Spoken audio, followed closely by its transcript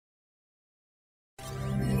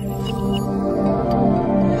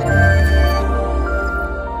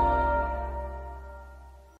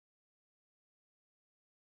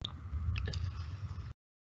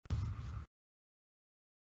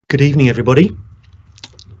Good evening, everybody.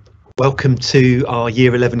 Welcome to our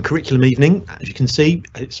Year 11 curriculum evening. As you can see,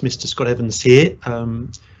 it's Mr. Scott Evans here,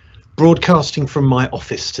 broadcasting from my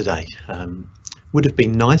office today. Would have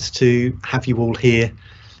been nice to have you all here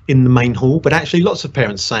in the main hall, but actually lots of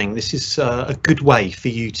parents saying this is a good way for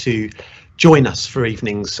you to join us for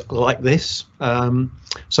evenings like this.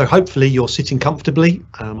 So hopefully you're sitting comfortably.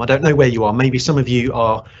 I don't know where you are. Maybe some of you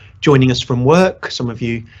are joining us from work, some of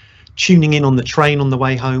you tuning in on the train on the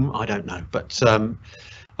way home. I don't know, but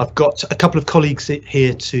I've got a couple of colleagues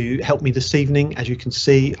here to help me this evening. As you can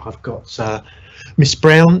see, I've got Miss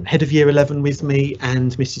Brown, head of Year 11, with me,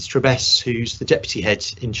 and Mrs. Trebess, who's the deputy head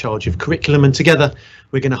in charge of curriculum, and together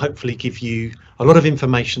we're going to hopefully give you a lot of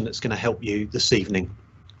information that's going to help you this evening.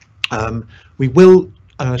 We will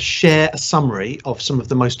share a summary of some of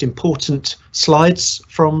the most important slides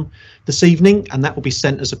from this evening, and that will be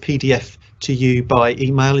sent as a PDF to you by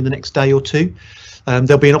email in the next day or two.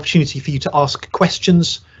 There'll be an opportunity for you to ask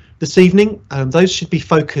questions this evening. Those should be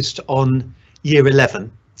focused on Year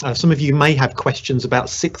 11. Some of you may have questions about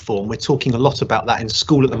sixth form. We're talking a lot about that in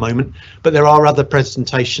school at the moment, but there are other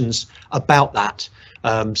presentations about that.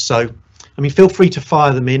 I mean, feel free to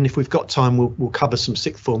fire them in. If we've got time, we'll cover some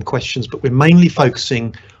sixth form questions, but we're mainly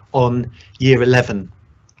focusing on Year 11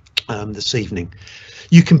 this evening.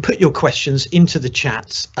 You can put your questions into the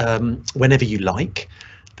chat whenever you like.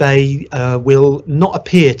 They will not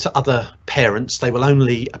appear to other parents, they will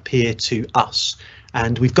only appear to us.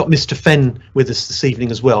 And we've got Mr. Fenn with us this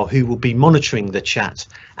evening as well, who will be monitoring the chat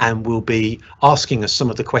and will be asking us some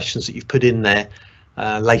of the questions that you've put in there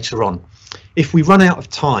later on. If we run out of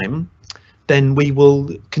time, then we will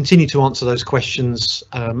continue to answer those questions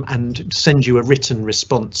and send you a written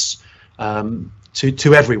response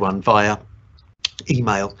to everyone via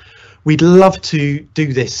email. We'd love to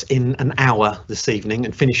do this in an hour this evening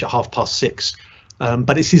and finish at 6:30,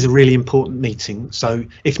 but this is a really important meeting, so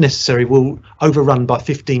if necessary we'll overrun by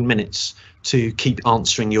 15 minutes to keep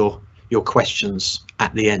answering your questions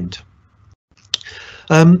at the end.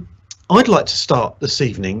 I'd like to start this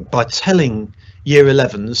evening by telling Year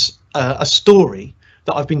 11s a story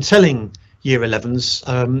that I've been telling Year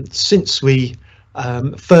 11s since we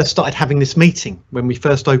first started having this meeting, when we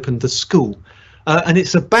first opened the school. And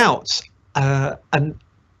it's about an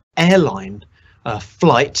airline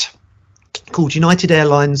flight called United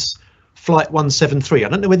Airlines Flight 173. I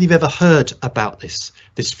don't know whether you've ever heard about this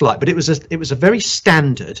flight, but it was a very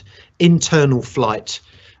standard internal flight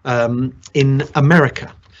in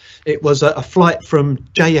America. It was a flight from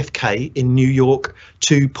JFK in New York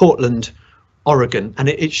to Portland, Oregon, and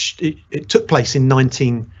it took place in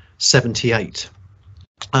 1978.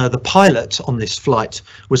 The pilot on this flight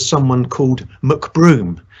was someone called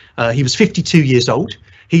McBroom. He was 52 years old.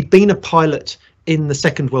 He'd been a pilot in the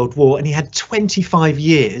Second World War, and he had 25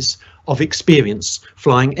 years of experience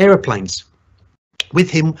flying aeroplanes.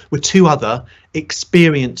 With him were two other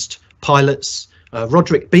experienced pilots,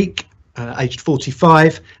 Roderick Beak, aged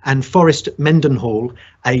 45, and Forrest Mendenhall,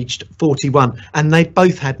 aged 41, and they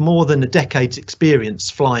both had more than a decade's experience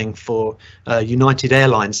flying for United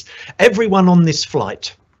Airlines. Everyone on this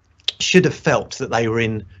flight should have felt that they were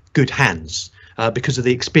in good hands because of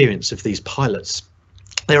the experience of these pilots.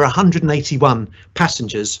 There are 181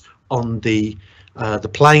 passengers on the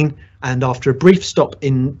plane, and after a brief stop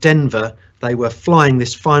in Denver, they were flying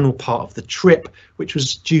this final part of the trip, which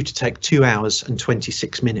was due to take 2 hours and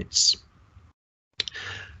 26 minutes.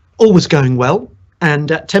 All was going well,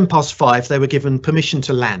 and at 5:10 they were given permission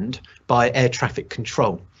to land by air traffic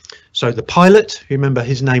control. So the pilot, remember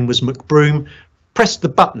his name was McBroom, pressed the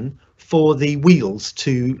button for the wheels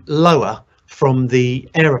to lower from the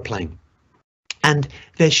aeroplane. And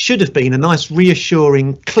there should have been a nice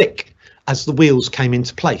reassuring click as the wheels came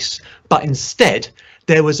into place, but instead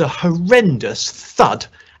there was a horrendous thud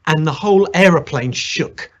and the whole aeroplane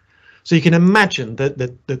shook. So you can imagine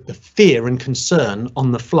the fear and concern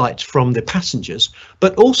on the flight from the passengers,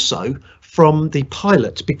 but also from the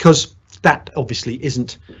pilot, because that obviously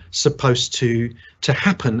isn't supposed to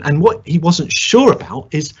happen. And what he wasn't sure about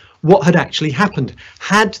is what had actually happened.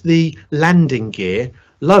 Had the landing gear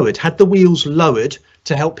lowered, had the wheels lowered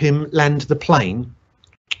to help him land the plane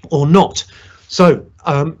or not? So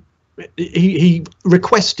he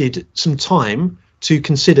requested some time to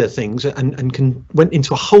consider things and went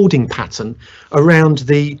into a holding pattern around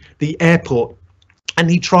the airport, and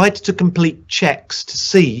he tried to complete checks to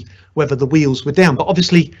see whether the wheels were down, but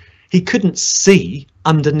obviously he couldn't see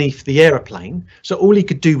underneath the aeroplane, so all he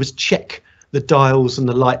could do was check the dials and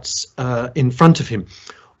the lights in front of him.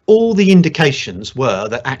 All the indications were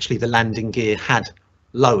that actually the landing gear had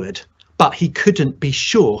lowered, but he couldn't be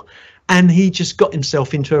sure. and he just got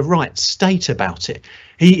himself into a right state about it.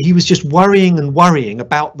 He was just worrying and worrying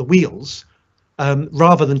about the wheels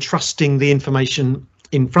rather than trusting the information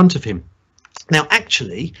in front of him. Now,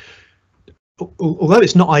 actually, although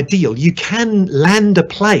it's not ideal, you can land a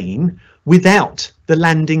plane without the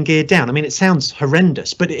landing gear down. I mean, it sounds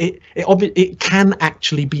horrendous, but it can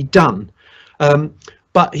actually be done.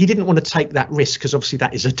 But he didn't want to take that risk because obviously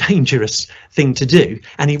that is a dangerous thing to do,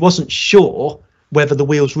 and he wasn't sure whether the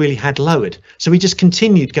wheels really had lowered. So he just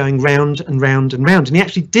continued going round and round and round, and he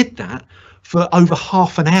actually did that for over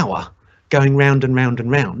half an hour, going round and round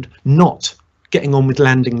and round, not getting on with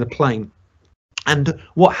landing the plane. And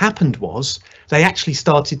what happened was they actually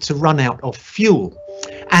started to run out of fuel,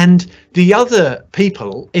 and the other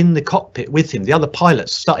people in the cockpit with him, the other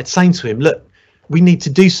pilots, started saying to him, look, we need to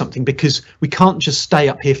do something because we can't just stay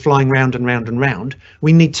up here flying round and round and round.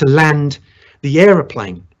 We need to land the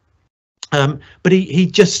aeroplane. But he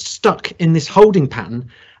just stuck in this holding pattern,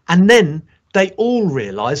 and then they all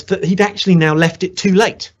realised that he'd actually now left it too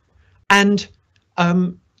late, and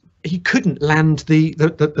he couldn't land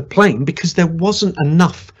the plane because there wasn't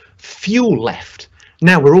enough fuel left.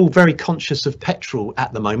 Now we're all very conscious of petrol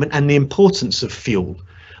at the moment and the importance of fuel.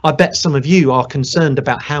 I bet some of you are concerned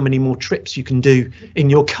about how many more trips you can do in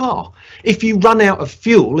your car. If you run out of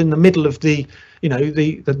fuel in the middle of the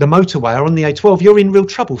motorway or on the A12, you're in real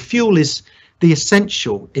trouble. Fuel is the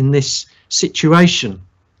essential in this situation.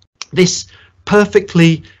 This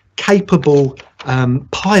perfectly capable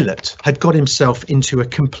pilot had got himself into a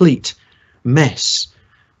complete mess.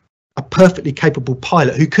 A perfectly capable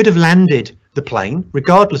pilot who could have landed the plane,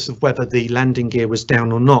 regardless of whether the landing gear was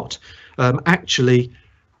down or not, actually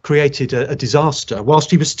created a disaster. Whilst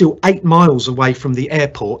he was still 8 miles away from the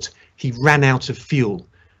airport, he ran out of fuel.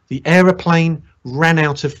 The aeroplane ran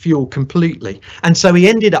out of fuel completely, and so he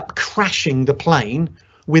ended up crashing the plane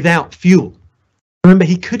without fuel. Remember,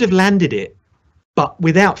 he could have landed it, but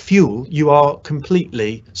without fuel you are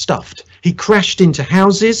completely stuffed. He crashed into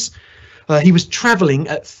houses. He was travelling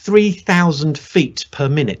at 3,000 feet per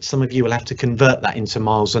minute. Some of you will have to convert that into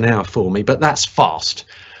miles an hour for me, but that's fast.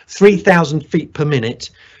 3,000 feet per minute,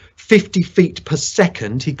 50 feet per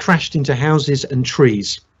second. He crashed into houses and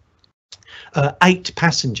trees. 8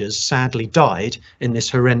 passengers sadly died in this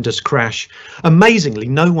horrendous crash. Amazingly,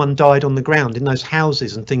 no one died on the ground in those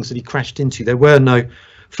houses and things that he crashed into. There were no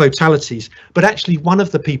fatalities, but actually one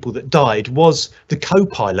of the people that died was the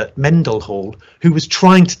co-pilot, Mendenhall, who was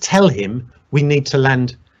trying to tell him, we need to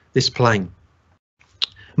land this plane.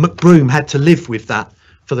 McBroom had to live with that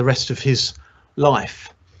for the rest of his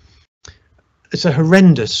life. It's a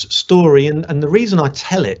horrendous story, and the reason I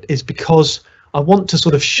tell it is because I want to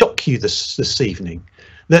sort of shock you this evening,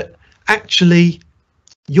 that actually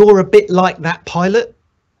you're a bit like that pilot.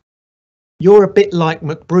 You're a bit like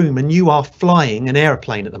McBroom, and you are flying an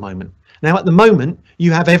aeroplane at the moment. Now, at the moment,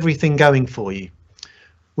 you have everything going for you.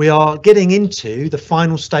 We are getting into the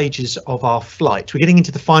final stages of our flight. We're getting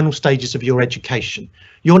into the final stages of your education.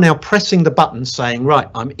 You're now pressing the button saying, right,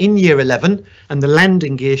 I'm in year 11 and the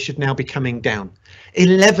landing gear should now be coming down.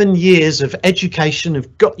 11 years of education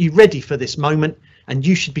have got you ready for this moment, and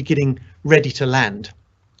you should be getting ready to land.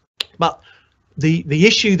 But the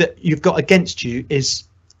issue that you've got against you is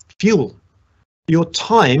fuel. Your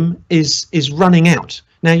time is running out.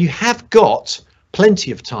 Now, you have got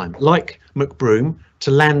plenty of time, like McBroom,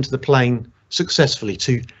 to land the plane successfully,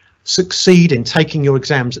 to succeed in taking your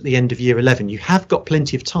exams at the end of year 11. You have got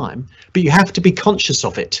plenty of time, but you have to be conscious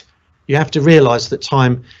of it. You have to realise that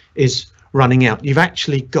time is running out. You've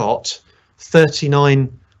actually got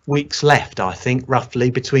 39 weeks left, I think, roughly,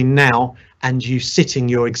 between now and you sitting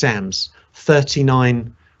your exams.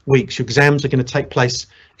 39 weeks. Your exams are going to take place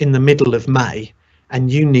in the middle of May,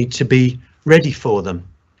 and you need to be ready for them.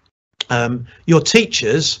 Your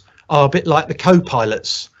teachers are a bit like the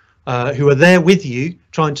co-pilots who are there with you,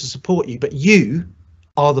 trying to support you, but you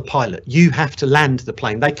are the pilot. You have to land the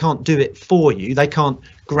plane. They can't do it for you. They can't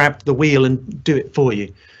grab the wheel and do it for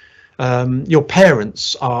you. Your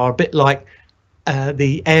parents are a bit like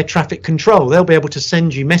the air traffic control. They'll be able to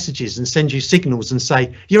send you messages and send you signals and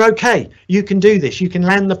say, you're okay, you can do this, you can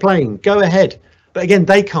land the plane, go ahead. But again,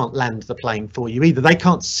 they can't land the plane for you either. They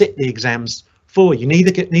can't sit the exams for you,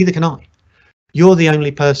 neither can I. You're the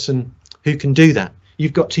only person who can do that.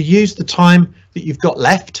 You've got to use the time that you've got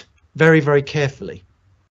left very, very carefully.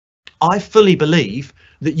 I fully believe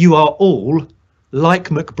that you are all, like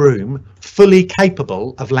McBroom, fully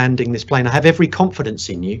capable of landing this plane. I have every confidence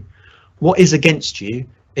in you. What is against you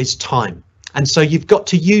is time. And so you've got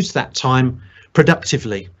to use that time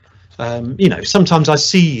productively. You know, sometimes I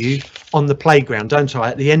see you on the playground, don't I,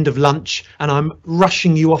 at the end of lunch, and I'm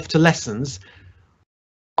rushing you off to lessons.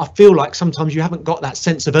 I feel like sometimes you haven't got that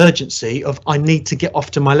sense of urgency of I need to get off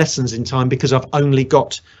to my lessons in time because I've only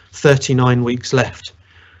got 39 weeks left.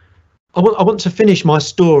 I want to finish my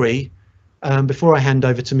story before I hand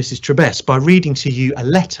over to Mrs. Trebess by reading to you a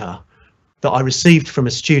letter that I received from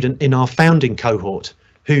a student in our founding cohort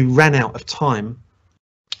who ran out of time.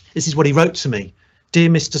 This is what he wrote to me. Dear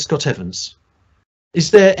Mr. Scott Evans,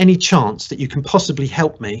 is there any chance that you can possibly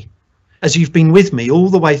help me, as you've been with me all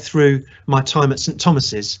the way through my time at St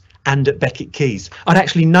Thomas's and at Beckett Keys? I'd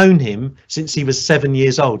actually known him since he was 7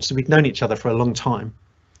 years old, so we'd known each other for a long time.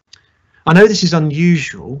 I know this is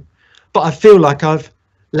unusual, but I feel like I've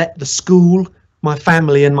let the school, my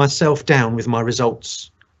family and myself down with my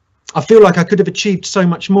results. I feel like I could have achieved so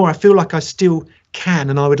much more. I feel like I still can,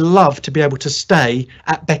 and I would love to be able to stay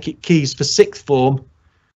at Beckett Keys for sixth form.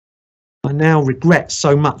 I now regret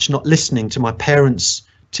so much not listening to my parents,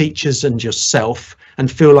 teachers and yourself,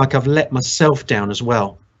 and feel like I've let myself down as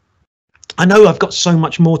well. I know I've got so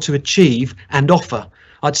much more to achieve and offer.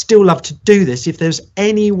 I'd still love to do this. If there's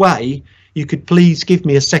any way you could please give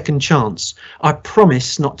me a second chance, I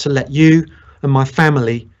promise not to let you and my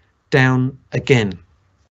family down again.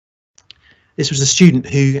 This was a student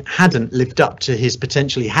who hadn't lived up to his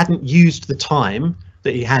potential. He hadn't used the time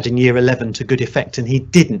that he had in year 11 to good effect, and he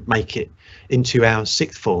didn't make it into our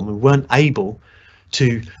sixth form and weren't able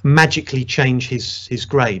to magically change his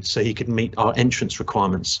grades so he could meet our entrance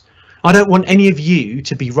requirements. I don't want any of you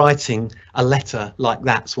to be writing a letter like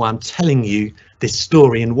that, so I'm telling you this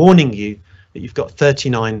story and warning you that you've got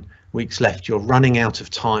 39 weeks left. You're running out of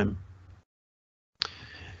time.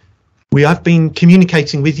 We have been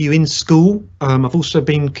communicating with you in school. I've also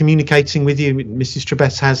been communicating with you, Mrs.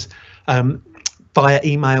 Trebess has, via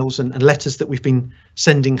emails and letters that we've been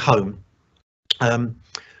sending home.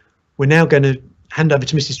 We're now going to hand over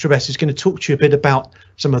to Mrs. Trebess, who's going to talk to you a bit about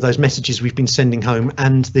some of those messages we've been sending home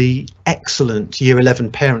and the excellent Year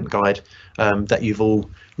 11 parent guide that you've all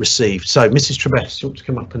received. So, Mrs. Trebess, do you want to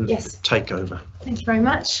come up and take over? Thank you very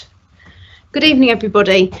much. Good evening,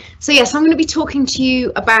 everybody. So yes, I'm going to be talking to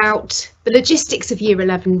you about the logistics of Year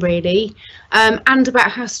 11 really, and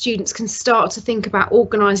about how students can start to think about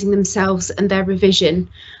organising themselves and their revision.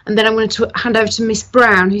 And then I'm going to hand over to Miss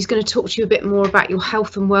Brown, who's going to talk to you a bit more about your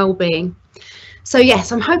health and well-being. So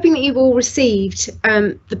yes, I'm hoping that you've all received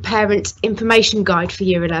the parent information guide for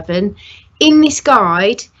Year 11. In this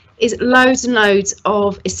guide is loads and loads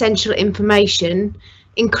of essential information,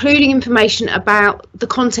 including information about the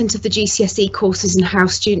content of the GCSE courses and how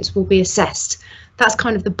students will be assessed. That's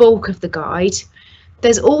kind of the bulk of the guide.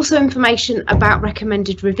 There's also information about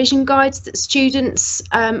recommended revision guides that students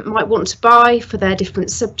might want to buy for their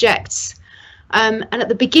different subjects. And at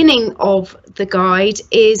the beginning of the guide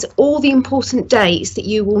is all the important dates that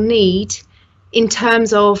you will need in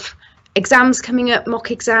terms of exams coming up,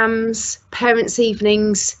 mock exams, parents'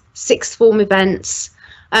 evenings, sixth form events.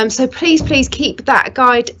 So please keep that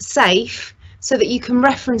guide safe so that you can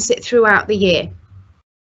reference it throughout the year.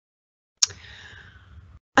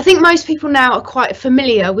 I think most people now are quite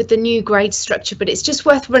familiar with the new grade structure, but it's just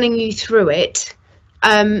worth running you through it.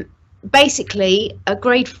 Basically, a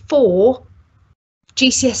grade 4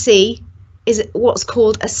 GCSE is what's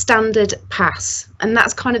called a standard pass, and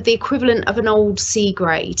that's kind of the equivalent of an old C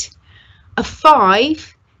grade. A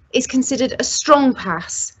 5 is considered a strong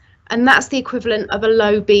pass, and that's the equivalent of a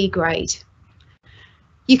low B grade.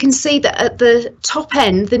 You can see that at the top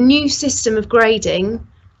end, the new system of grading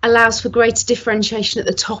allows for greater differentiation at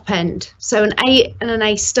the top end. So an A and an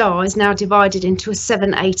A star is now divided into a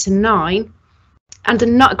 7, 8 and 9. And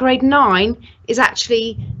a grade 9 is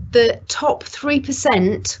actually the top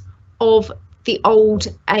 3% of the old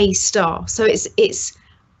A star. So it's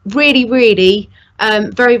really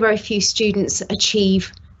very, very few students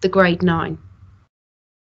achieve the grade 9.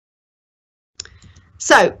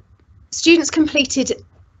 So students completed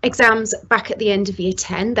exams back at the end of year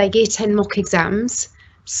 10, their year 10 mock exams.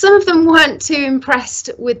 Some of them weren't too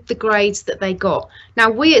impressed with the grades that they got. Now,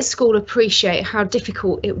 we at school appreciate how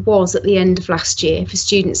difficult it was at the end of last year for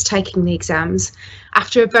students taking the exams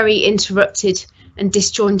after a very interrupted and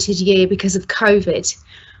disjointed year because of COVID.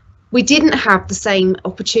 We didn't have the same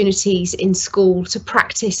opportunities in school to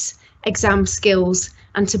practice exam skills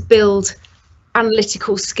and to build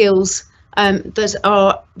analytical skills that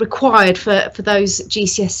are required for those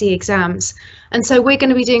GCSE exams. And so we're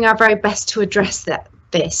going to be doing our very best to address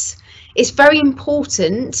this. It's very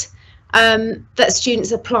important that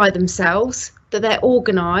students apply themselves, that they're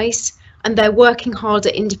organised and they're working hard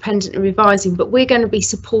at independent revising, but we're going to be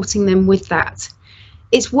supporting them with that.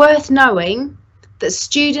 it's worth knowing that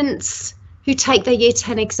students who take their Year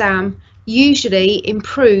 10 exam usually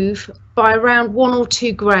improve by around 1 or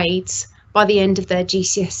 2 grades by the end of their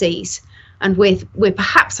GCSEs. And we're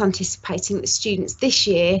perhaps anticipating that students this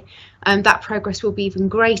year, that progress will be even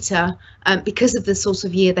greater because of the sort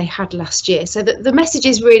of year they had last year. So the message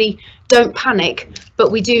is really, don't panic,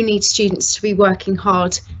 but we do need students to be working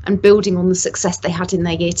hard and building on the success they had in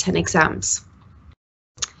their Year 10 exams.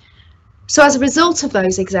 So as a result of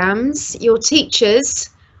those exams, your teachers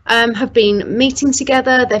have been meeting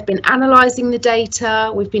together, they've been analysing the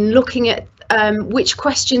data, we've been looking at which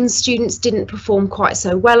questions students didn't perform quite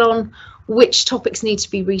so well on, which topics need to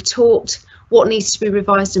be retaught, what needs to be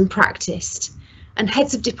revised and practiced. And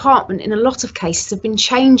heads of department in a lot of cases have been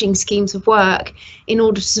changing schemes of work in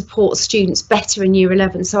order to support students better in Year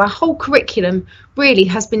 11. So our whole curriculum really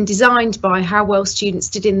has been designed by how well students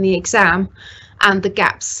did in the exam and the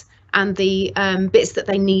gaps and the bits that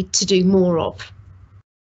they need to do more of.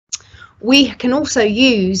 We can also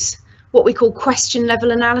use what we call question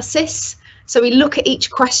level analysis. So we look at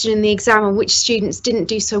each question in the exam and which students didn't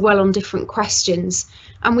do so well on different questions.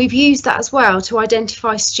 And we've used that as well to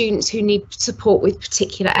identify students who need support with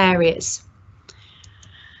particular areas.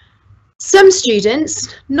 Some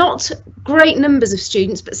students, not great numbers of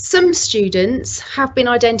students, but some students have been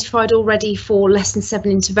identified already for Lesson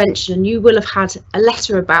 7 intervention, and you will have had a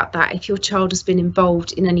letter about that if your child has been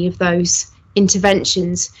involved in any of those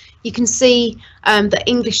interventions. You can see that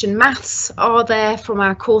English and maths are there from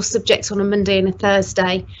our core subjects on a Monday and a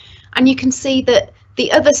Thursday, and you can see that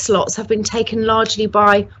the other slots have been taken largely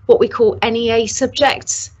by what we call NEA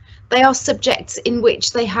subjects. They are subjects in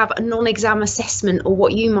which they have a non-exam assessment, or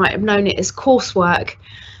what you might have known it as coursework.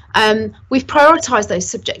 We've prioritised those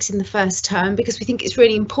subjects in the first term because we think it's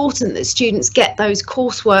really important that students get those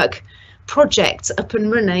coursework projects up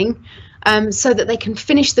and running so that they can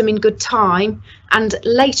finish them in good time, and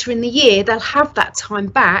later in the year they'll have that time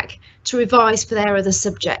back to revise for their other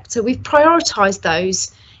subjects. So we've prioritised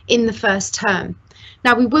those in the first term.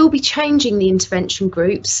 Now we will be changing the intervention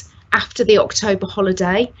groups after the October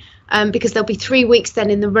holiday because there'll be 3 weeks then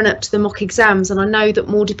in the run up to the mock exams, and I know that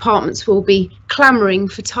more departments will be clamouring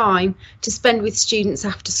for time to spend with students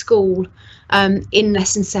after school in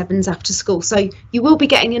Lesson 7s after school. So you will be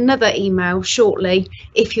getting another email shortly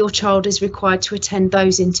if your child is required to attend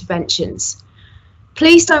those interventions.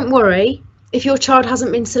 Please don't worry if your child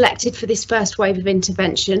hasn't been selected for this first wave of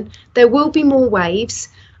intervention. There will be more waves,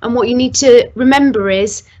 and what you need to remember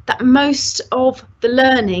is that most of the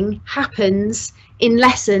learning happens in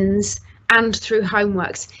lessons and through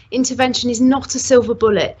homeworks. Intervention is not a silver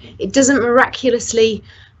bullet. It doesn't miraculously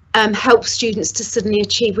help students to suddenly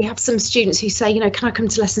achieve. We have some students who say, you know, can I come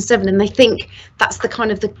to Lesson 7? And they think that's the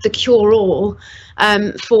kind of the cure-all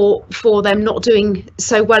for them not doing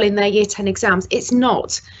so well in their Year 10 exams. It's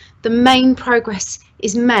not. The main progress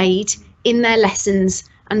is made in their lessons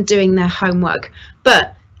and doing their homework.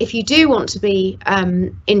 But if you do want to be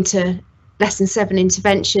into Lesson 7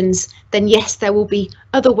 interventions, then yes, there will be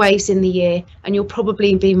other waves in the year, and you'll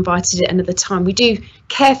probably be invited at another time. We do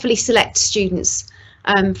carefully select students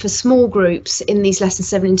for small groups in these Lesson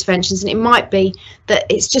 7 interventions, and it might be that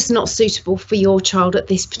it's just not suitable for your child at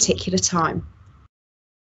this particular time.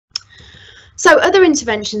 So other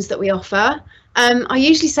interventions that we offer, I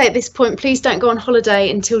usually say at this point, please don't go on holiday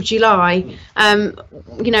until July,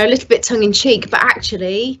 you know, a little bit tongue-in-cheek, but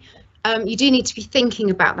actually you do need to be thinking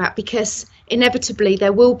about that, because inevitably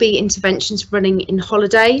there will be interventions running in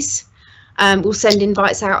holidays. We'll send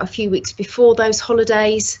invites out a few weeks before those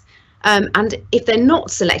holidays, and if they're not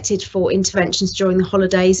selected for interventions during the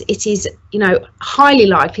holidays, it is, you know, highly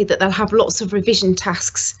likely that they'll have lots of revision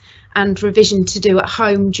tasks and revision to do at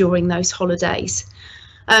home during those holidays.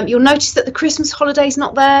 You'll notice that the Christmas holiday is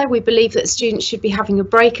not there. We believe that students should be having a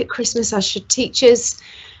break at Christmas, as should teachers.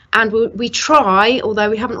 And we try, although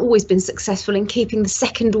we haven't always been successful, in keeping the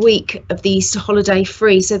second week of the Easter holiday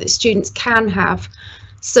free so that students can have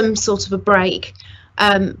some sort of a break.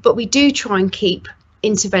 But we do try and keep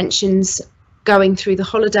interventions going through the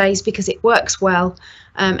holidays because it works well.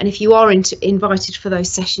 And if you are invited for those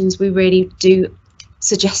sessions, we really do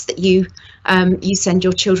suggest that you send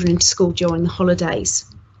your children into school during the holidays.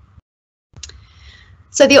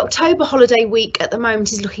 So the October holiday week at the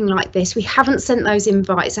moment is looking like this. We haven't sent those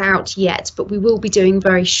invites out yet, but we will be doing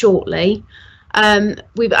very shortly.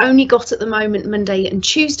 We've only got at the moment Monday and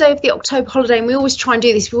Tuesday of the October holiday, and we always try and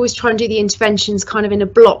do this. We always try and do the interventions kind of in a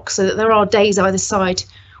block so that there are days either side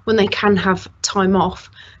when they can have time off.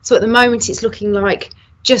 So at the moment it's looking like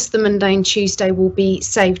just the Monday and Tuesday will be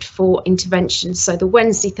saved for interventions. So the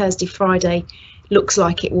Wednesday, Thursday, Friday looks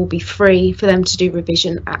like it will be free for them to do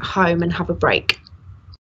revision at home and have a break.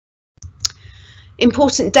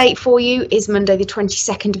 Important date for you is Monday the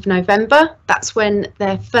 22nd of November. That's when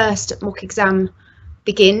their first mock exam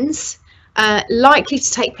begins, likely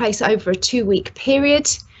to take place over a 2-week period.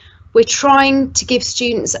 We're trying to give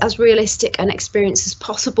students as realistic an experience as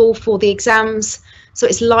possible for the exams, so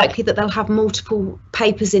it's likely that they'll have multiple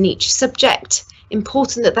papers in each subject.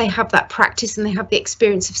 Important that they have that practice and they have the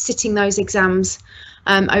experience of sitting those exams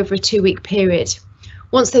over a 2-week period.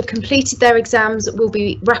 Once they've completed their exams, we'll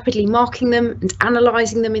be rapidly marking them and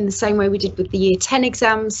analysing them in the same way we did with the Year 10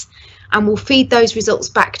 exams, and we'll feed those results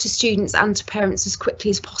back to students and to parents as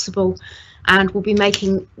quickly as possible, and we'll be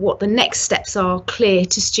making what the next steps are clear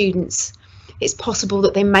to students. It's possible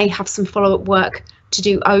that they may have some follow-up work to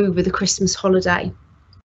do over the Christmas holiday.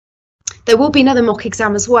 There will be another mock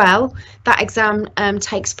exam as well. That exam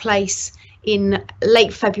takes place in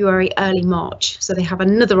late February, early March, so they have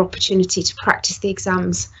another opportunity to practice the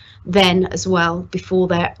exams then as well before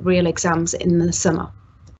their real exams in the summer.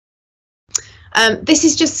 This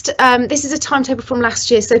is a timetable from last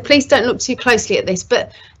year, so please don't look too closely at this,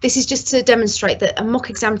 but this is just to demonstrate that a mock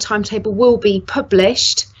exam timetable will be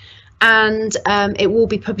published, and it will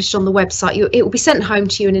be published on the website. It will be sent home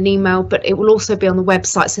to you in an email, but it will also be on the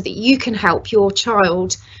website so that you can help your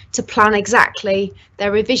child to plan exactly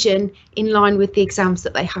their revision in line with the exams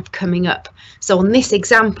that they have coming up. So on this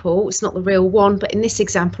example, it's not the real one, but in this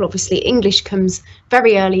example, obviously English comes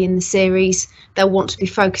very early in the series. They'll want to be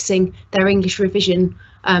focusing their English revision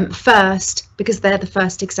first, because they're the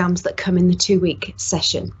first exams that come in the 2-week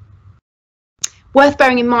session. Worth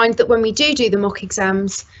bearing in mind that when we do the mock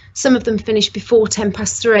exams, some of them finish before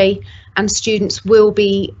 3:10, and students will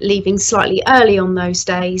be leaving slightly early on those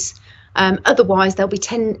days. Otherwise, they'll be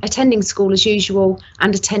attending school as usual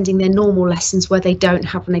and attending their normal lessons where they don't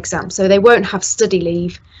have an exam. So they won't have study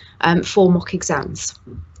leave for mock exams.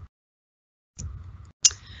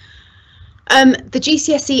 The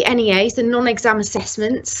GCSE NEAs, the non-exam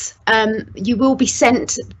assessments, you will be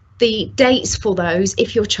sent the dates for those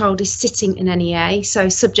if your child is sitting an NEA. So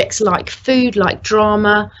subjects like food, like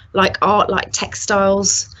drama, like art, like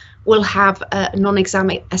textiles will have a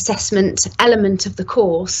non-exam assessment element of the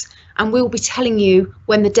course, and we'll be telling you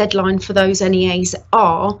when the deadline for those NEAs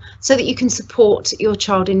are so that you can support your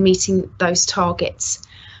child in meeting those targets.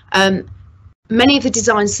 Many of the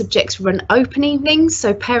design subjects run open evenings,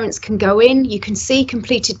 so parents can go in, you can see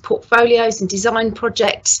completed portfolios and design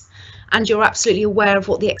projects, and you're absolutely aware of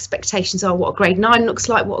what the expectations are, what a grade 9 looks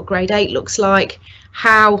like, what a grade 8 looks like,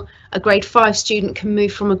 how a grade 5 student can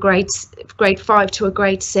move from a grade 5 to a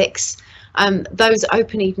grade 6. Those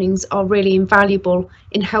open evenings are really invaluable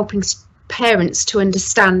in helping parents to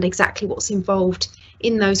understand exactly what's involved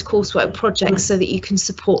in those coursework projects so that you can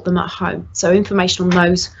support them at home. So information on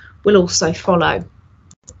those will also follow. I'm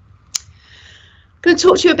going to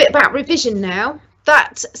talk to you a bit about revision now.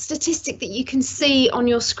 That statistic that you can see on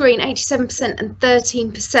your screen, 87% and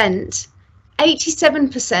 13%,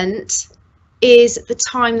 87% is the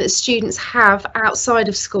time that students have outside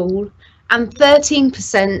of school, and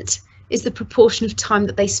 13% is the proportion of time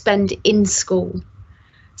that they spend in school.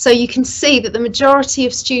 So you can see that the majority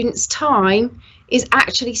of students' time is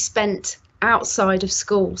actually spent outside of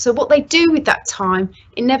school. So what they do with that time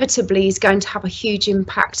inevitably is going to have a huge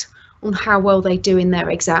impact on how well they do in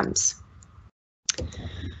their exams.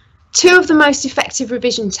 Two of the most effective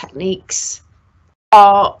revision techniques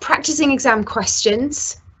are practicing exam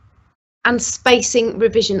questions and spacing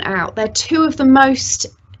revision out. They're two of the most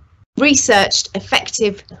researched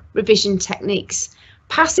effective revision techniques.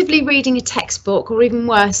 Passively reading a textbook, or even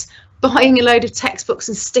worse, buying a load of textbooks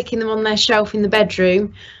and sticking them on their shelf in the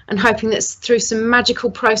bedroom and hoping that through some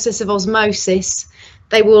magical process of osmosis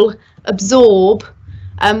they will absorb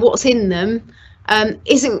what's in them,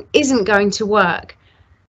 isn't going to work.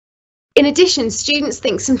 In addition, students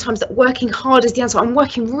think sometimes that working hard is the answer. I'm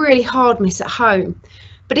working really hard, miss, at home.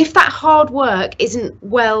 But if that hard work isn't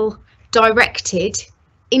well directed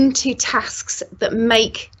into tasks that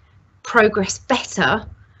make progress better,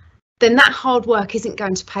 then that hard work isn't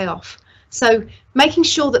going to pay off. So making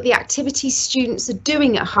sure that the activities students are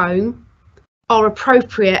doing at home are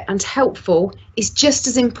appropriate and helpful is just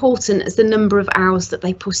as important as the number of hours that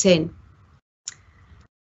they put in.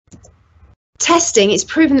 Testing, it's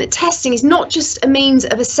proven that testing is not just a means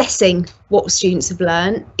of assessing what students have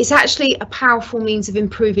learned, it's actually a powerful means of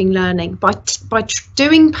improving learning. By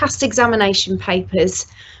doing past examination papers,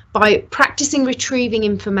 by practicing retrieving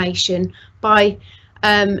information, by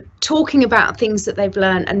talking about things that they've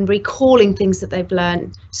learned and recalling things that they've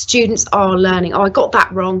learned. Students are learning, oh, I got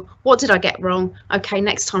that wrong. What did I get wrong? Okay,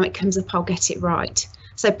 next time it comes up, I'll get it right.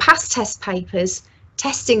 So past test papers,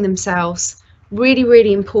 testing themselves, really,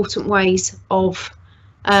 really important ways of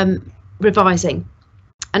revising.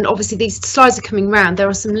 And obviously these slides are coming round. There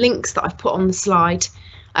are some links that I've put on the slide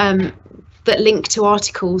that link to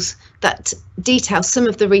articles that detail some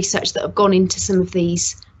of the research that have gone into some of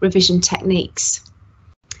these revision techniques.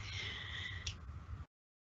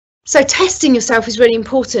 So testing yourself is really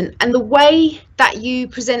important, and the way that you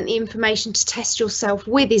present the information to test yourself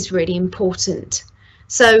with is really important.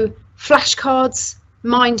 So flashcards,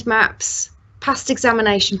 mind maps, past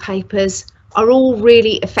examination papers are all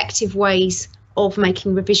really effective ways of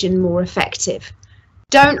making revision more effective.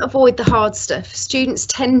 Don't avoid the hard stuff. Students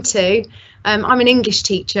tend to, I'm an English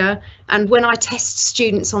teacher, and when I test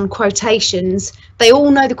students on quotations, they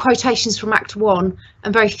all know the quotations from Act 1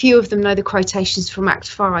 and very few of them know the quotations from Act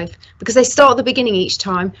 5 because they start at the beginning each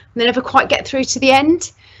time and they never quite get through to the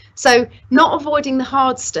end. So not avoiding the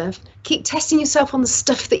hard stuff, keep testing yourself on the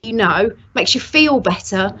stuff that you know, makes you feel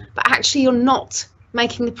better, but actually you're not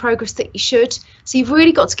making the progress that you should. So you've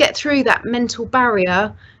really got to get through that mental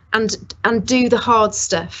barrier and do the hard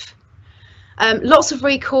stuff. Lots of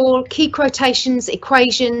recall, key quotations,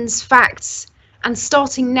 equations, facts, and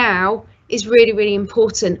starting now is really, really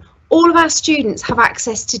important. All of our students have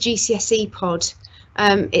access to GCSE Pod.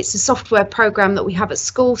 It's a software program that we have at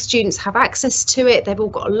school. Students have access to it. They've all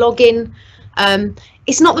got a login.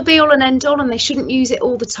 It's not the be all and end all, and they shouldn't use it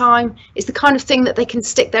all the time. It's the kind of thing that they can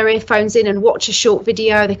stick their earphones in and watch a short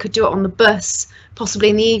video. They could do it on the bus, possibly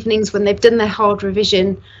in the evenings when they've done their hard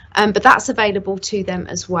revision, but that's available to them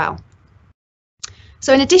as well.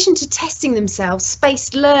 So in addition to testing themselves,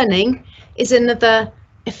 spaced learning is another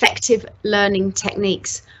effective learning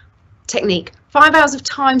technique. 5 hours of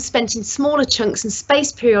time spent in smaller chunks and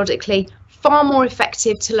spaced periodically, far more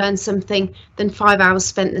effective to learn something than 5 hours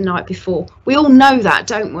spent the night before. We all know that,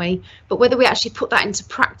 don't we? But whether we actually put that into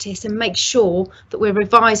practice and make sure that we're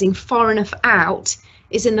revising far enough out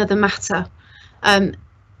is another matter.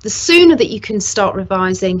 The sooner that you can start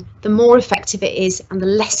revising, the more effective it is and the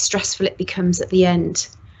less stressful it becomes at the end.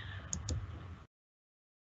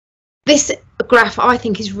 This graph I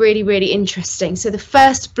think is really, really interesting. So the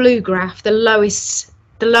first blue graph, the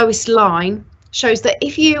lowest line, shows that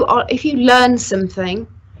if you learn something,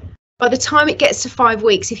 by the time it gets to 5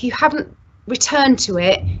 weeks, if you haven't returned to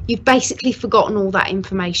it, you've basically forgotten all that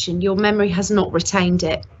information. Your memory has not retained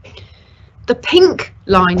it. The pink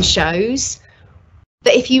line shows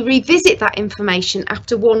that if you revisit that information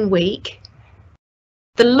after 1 week,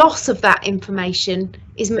 the loss of that information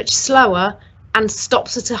is much slower and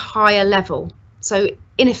stops at a higher level. So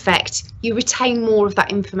in effect, you retain more of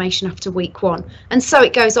that information after week 1, and so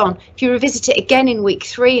it goes on. If you revisit it again in week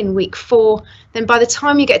 3 and week 4, then by the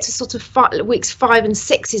time you get to sort of weeks 5 and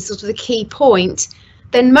 6 is sort of the key point,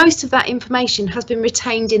 then most of that information has been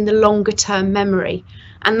retained in the longer term memory,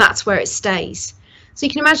 and that's where it stays. So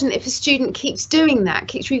you can imagine that if a student keeps doing that,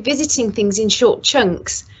 keeps revisiting things in short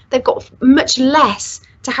chunks, they've got much less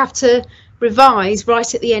to have to revise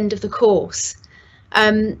right at the end of the course.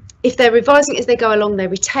 If they're revising as they go along, they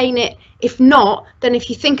retain it. If not, then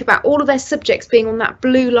if you think about all of their subjects being on that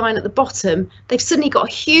blue line at the bottom, they've suddenly got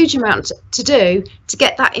a huge amount to do to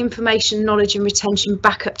get that information, knowledge and retention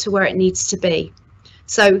back up to where it needs to be.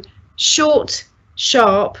 So short,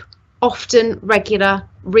 sharp, often, regular,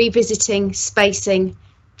 revisiting, spacing,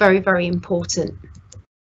 very, very important.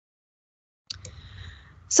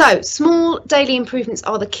 So small daily improvements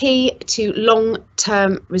are the key to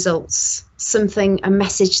long-term results, a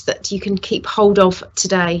message that you can keep hold of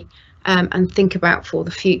today and think about for the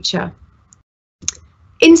future.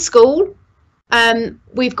 In school,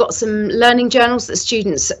 we've got some learning journals that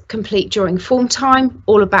students complete during form time,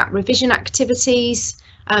 all about revision activities,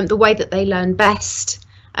 the way that they learn best,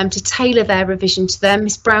 to tailor their revision to them.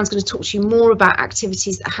 Miss Brown's going to talk to you more about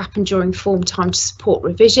activities that happen during form time to support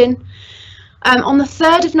revision. On the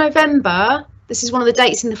 3rd of November, this is one of the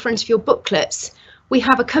dates in the front of your booklets, we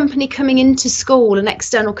have a company coming into school, an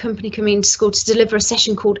external company coming into school to deliver a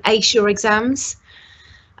session called Ace Your Exams.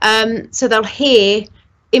 So they'll hear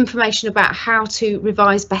information about how to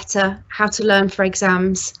revise better, how to learn for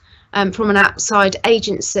exams from an outside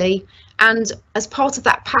agency. And as part of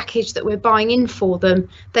that package that we're buying in for them,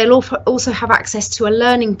 they'll also have access to a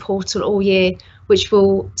learning portal all year, which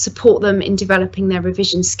will support them in developing their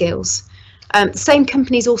revision skills. The same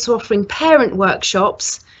company is also offering parent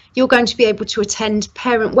workshops. You're going to be able to attend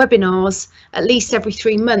parent webinars at least every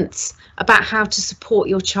 3 months about how to support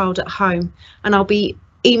your child at home. And I'll be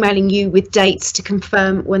emailing you with dates to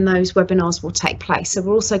confirm when those webinars will take place. So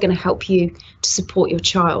we're also going to help you to support your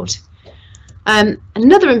child.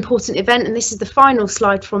 Another important event, and this is the final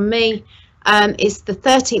slide from me, is the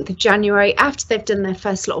 13th of January. After they've done their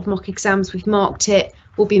first lot of mock exams, we've marked it.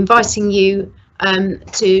 We'll be inviting you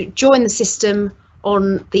to join the system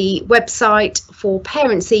on the website for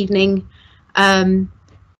Parents' Evening,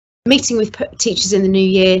 meeting with teachers in the new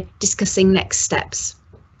year, discussing next steps.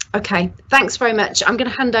 Okay, thanks very much. I'm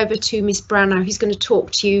going to hand over to Miss Brown now, who's going to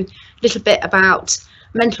talk to you a little bit about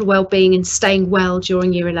mental well-being and staying well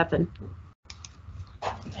during Year 11.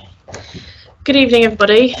 Good evening,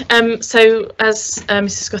 everybody. So as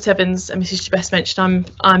Mrs. Scott-Evans and Mrs. Trebess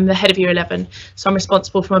mentioned, I'm the head of Year 11, so I'm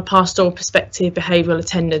responsible from a pastoral perspective, behavioural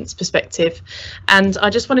attendance perspective, and I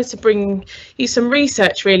just wanted to bring you some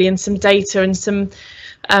research really and some data and some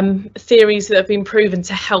theories that have been proven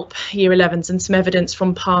to help Year 11s and some evidence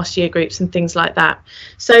from past year groups and things like that.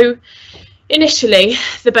 So initially,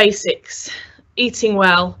 the basics: eating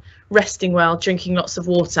well, resting well, drinking lots of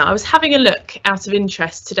water. I was having a look out of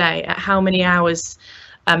interest today at how many hours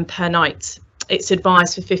per night it's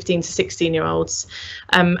advised for 15 to 16-year-olds,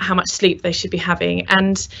 how much sleep they should be having,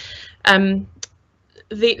 and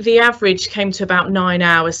the average came to about 9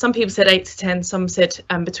 hours. Some people said 8 to 10, some said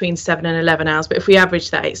between 7 and 11 hours, but if we average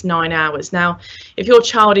that, it's 9 hours. Now, if your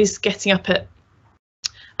child is getting up at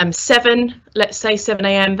 7, let's say 7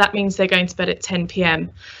 a.m, that means they're going to bed at 10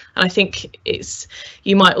 p.m. And I think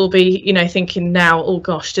you might all be, thinking now, oh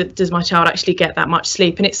gosh, does my child actually get that much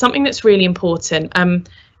sleep? And it's something that's really important.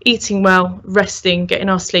 Eating well, resting, getting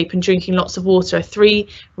our sleep and drinking lots of water are 3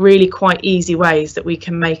 really quite easy ways that we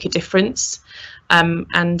can make a difference.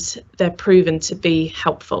 And they're proven to be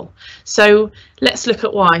helpful. So let's look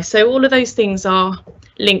at why. So all of those things are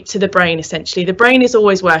linked to the brain, essentially. The brain is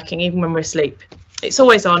always working, even when we're asleep. It's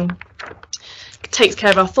always on. It takes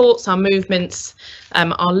care of our thoughts, our movements,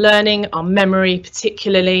 our learning, our memory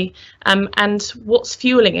particularly, and what's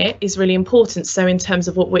fueling it is really important. So in terms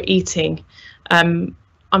of what we're eating,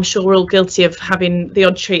 I'm sure we're all guilty of having the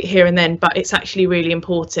odd treat here and then, but it's actually really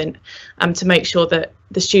important to make sure that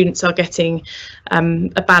the students are getting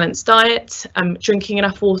a balanced diet, drinking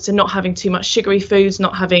enough water, not having too much sugary foods,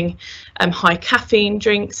 not having high caffeine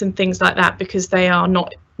drinks and things like that, because they are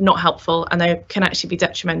not helpful and they can actually be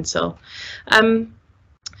detrimental.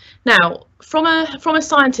 Now, from a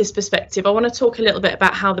scientist perspective, I want to talk a little bit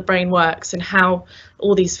about how the brain works and how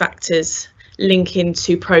all these factors link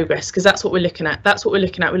into progress, because that's what we're looking at.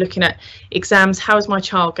 We're looking at exams. How is my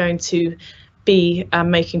child going to be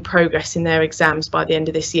making progress in their exams by the end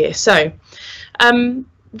of this year? So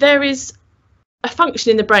there is a function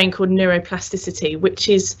in the brain called neuroplasticity, which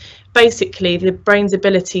is basically the brain's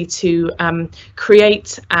ability to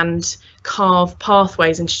create and carve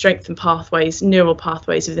pathways and strengthen pathways, neural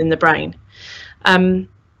pathways within the brain.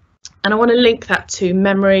 And I want to link that to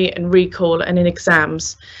memory and recall and in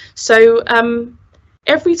exams. So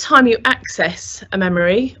every time you access a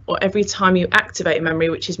memory, or every time you activate a memory,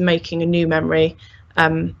 which is making a new memory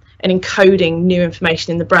and encoding new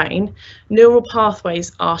information in the brain, neural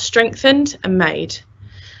pathways are strengthened and made.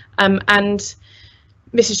 And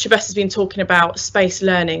Mrs. Trebess has been talking about space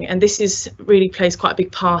learning, and this really plays quite a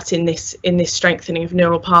big part in this strengthening of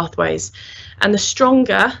neural pathways. And the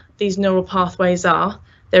stronger these neural pathways are,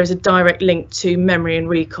 there is a direct link to memory and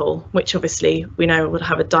recall, which obviously we know will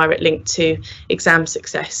have a direct link to exam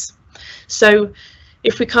success. So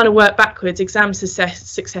if we kind of work backwards, exam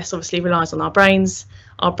success obviously relies on our brains.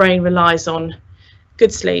 Our brain relies on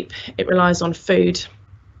good sleep, it relies on food,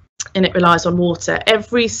 and it relies on water.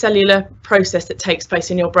 Every cellular process that takes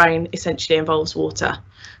place in your brain essentially involves water.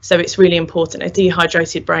 So it's really important. A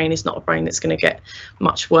dehydrated brain is not a brain that's going to get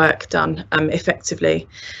much work done effectively.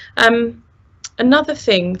 Another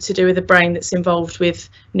thing to do with the brain that's involved with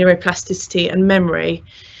neuroplasticity and memory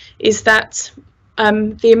is that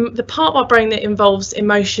the part of our brain that involves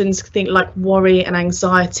emotions, think like worry and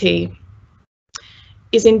anxiety,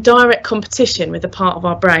 is in direct competition with the part of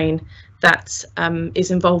our brain that is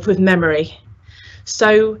involved with memory.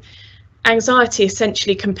 So anxiety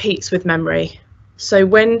essentially competes with memory. So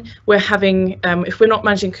when we're having, if we're not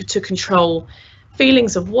managing to control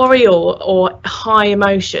feelings of worry or high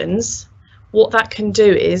emotions, what that can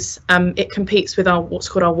do is it competes with what's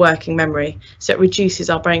called our working memory. So it reduces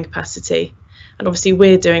our brain capacity. And obviously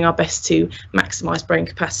we're doing our best to maximise brain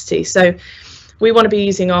capacity. So we want to be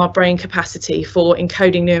using our brain capacity for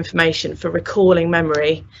encoding new information, for recalling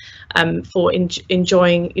memory, for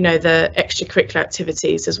enjoying, the extracurricular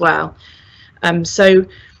activities as well. So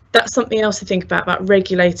that's something else to think about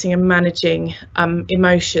regulating and managing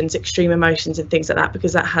emotions, extreme emotions and things like that,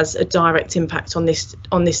 because that has a direct impact on this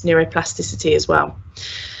neuroplasticity as well.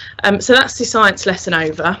 So that's the science lesson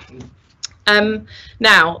over.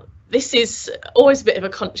 Now, this is always a bit of a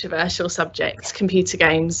controversial subject, computer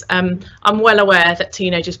games. I'm well aware that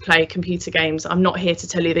teenagers play computer games. I'm not here to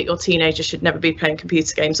tell you that your teenager should never be playing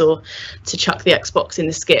computer games or to chuck the Xbox in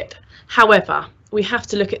the skip. However, we have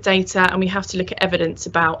to look at data and we have to look at evidence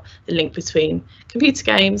about the link between computer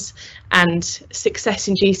games and success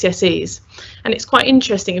in GCSEs. And it's quite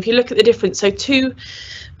interesting if you look at the difference. So two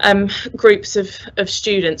groups of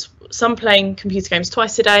students, some playing computer games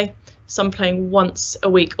twice a day, some playing once a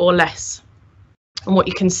week or less. And what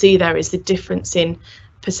you can see there is the difference in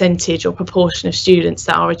percentage or proportion of students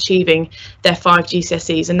that are achieving their 5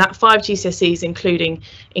 GCSEs. And that 5 GCSEs, including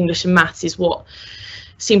English and maths, is what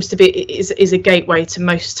seems to be is a gateway to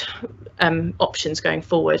most options going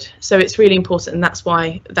forward. So it's really important, and that's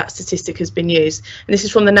why that statistic has been used. And this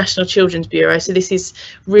is from the National Children's Bureau, so this is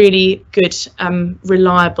really good,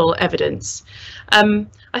 reliable evidence.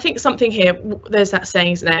 I think something here, there's that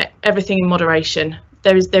saying, isn't there? Everything in moderation.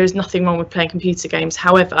 There is nothing wrong with playing computer games.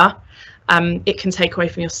 However, it can take away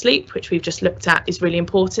from your sleep, which we've just looked at is really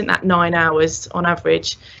important. That 9 hours on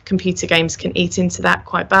average, computer games can eat into that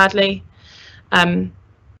quite badly.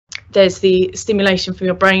 There's the stimulation from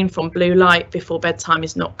your brain from blue light before bedtime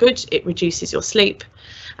is not good. It reduces your sleep.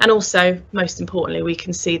 And also, most importantly, we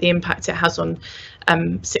can see the impact it has on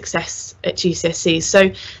success at GCSEs. So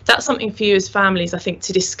that's something for you as families, I think,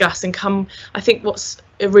 to discuss and come. I think what's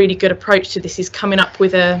a really good approach to this is coming up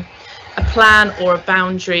with a plan or a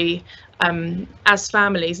boundary as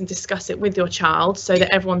families and discuss it with your child so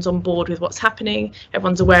that everyone's on board with what's happening.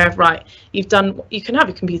 Everyone's aware of, right, you can have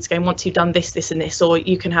a computer game once you've done this, this and this, or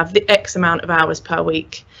you can have the X amount of hours per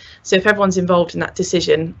week. So if everyone's involved in that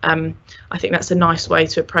decision, I think that's a nice way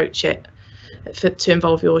to approach it, to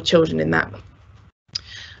involve your children in that.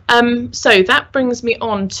 So that brings me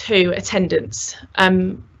on to attendance.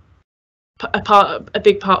 A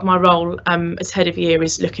big part of my role as head of year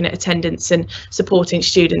is looking at attendance and supporting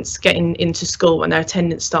students getting into school when their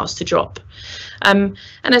attendance starts to drop. And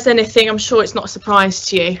as anything, I'm sure it's not a surprise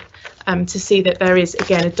to you to see that there is,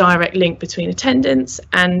 again, a direct link between attendance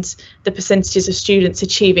and the percentages of students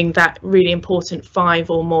achieving that really important 5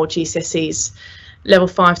 or more GCSEs, level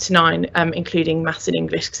 5 to 9, including maths and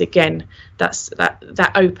English, because again,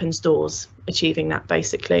 that opens doors, achieving that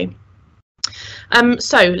basically.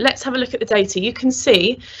 So let's have a look at the data. You can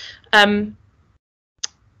see as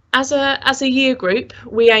a year group,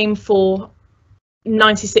 we aim for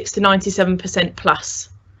 96 to 97% plus.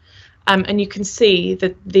 And you can see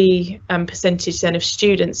that the percentage then of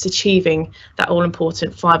students achieving that all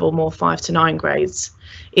important 5 or more 5 to 9 grades,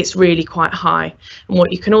 it's really quite high. And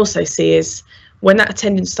what you can also see is when that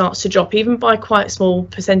attendance starts to drop, even by quite small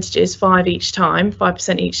percentages,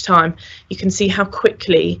 5% each time, you can see how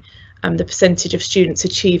quickly the percentage of students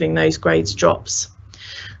achieving those grades drops.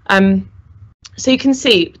 So you can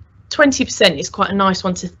see 20% is quite a nice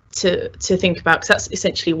one to think about, because that's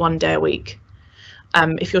essentially 1 day a week.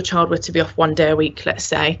 If your child were to be off 1 day a week, let's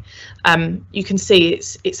say, you can see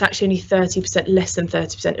it's actually only 30%, less than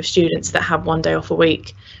 30% of students that have 1 day off a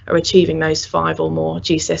week are achieving those 5 or more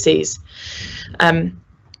GCSEs. And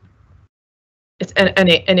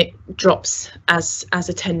it drops as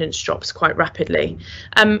attendance drops quite rapidly.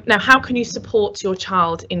 Now, how can you support your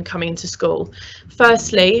child in coming into school?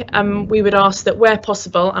 Firstly, we would ask that where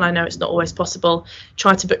possible, and I know it's not always possible,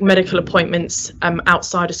 try to book medical appointments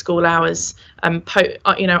outside of school hours,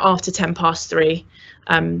 after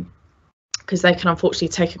 3:10, because they can unfortunately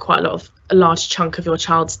take a large chunk of your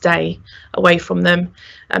child's day away from them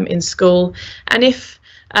in school. And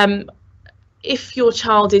if your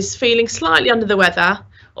child is feeling slightly under the weather,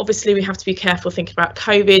 obviously we have to be careful thinking about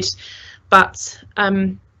COVID, but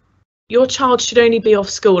your child should only be off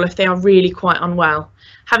school if they are really quite unwell.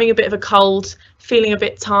 Having a bit of a cold, feeling a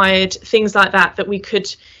bit tired, things like that, that we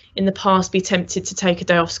could in the past be tempted to take a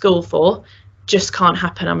day off school for, just can't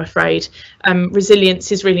happen, I'm afraid.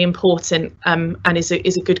 Resilience is really important and is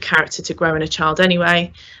a good character to grow in a child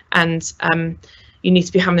anyway. And you need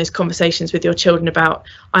to be having those conversations with your children about,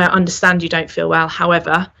 I understand you don't feel well,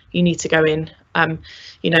 however, you need to go in,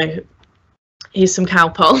 here's some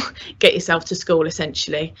Calpol, get yourself to school,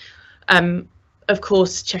 essentially. Of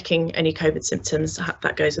course, checking any COVID symptoms,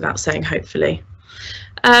 that goes without saying, hopefully.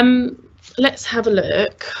 Let's have a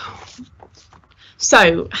look.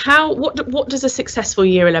 So what does a successful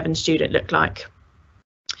Year 11 student look like?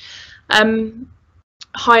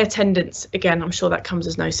 High attendance, again, I'm sure that comes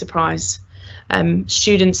as no surprise.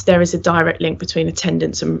 Students, there is a direct link between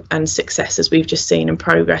attendance and success, as we've just seen, and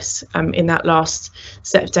progress in that last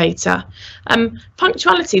set of data.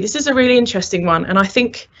 Punctuality, this is a really interesting one, and I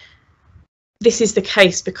think this is the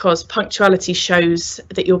case because punctuality shows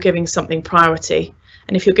that you're giving something priority.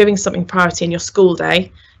 And if you're giving something priority in your school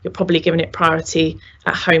day, you're probably giving it priority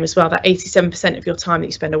at home as well. That 87% of your time that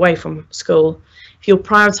you spend away from school, if you're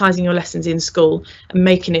prioritising your lessons in school and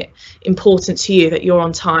making it important to you that you're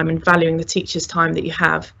on time and valuing the teacher's time that you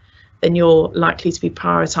have, then you're likely to be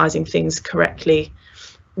prioritising things correctly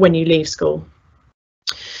when you leave school.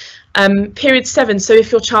 Period 7, so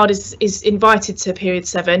if your child is invited to period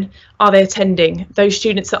 7, are they attending? Those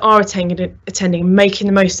students that are attending, making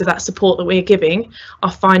the most of that support that we're giving,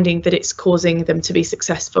 are finding that it's causing them to be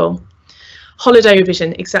successful. Holiday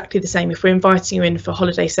revision, exactly the same. If we're inviting you in for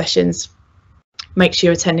holiday sessions, make sure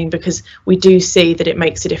you're attending, because we do see that it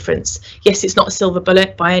makes a difference. Yes, it's not a silver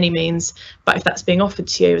bullet by any means, but if that's being offered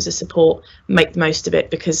to you as a support, make the most of it,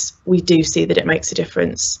 because we do see that it makes a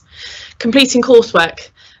difference. Completing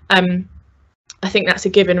coursework. I think that's a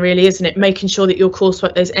given, really, isn't it? Making sure that your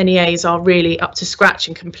coursework, those NEAs, are really up to scratch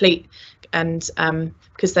and complete, and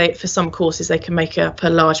because for some courses they can make up a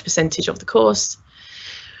large percentage of the course.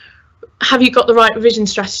 Have you got the right revision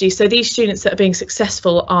strategy? So these students that are being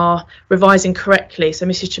successful are revising correctly. So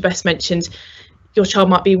Mrs. Trebess mentioned your child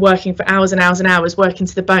might be working for hours and hours and hours, working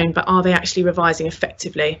to the bone, but are they actually revising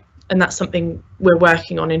effectively? And that's something we're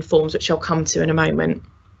working on in forms, which I'll come to in a moment.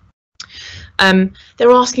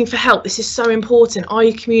 They're asking for help. This is so important. Are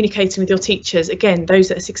you communicating with your teachers? Again, those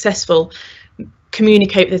that are successful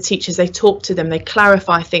communicate with the teachers. They talk to them, they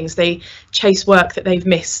clarify things, they chase work that they've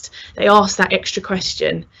missed, they ask that extra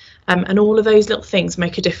question, and all of those little things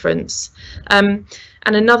make a difference. And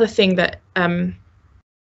another thing that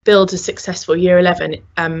builds a successful year 11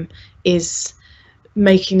 is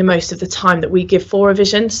making the most of the time that we give for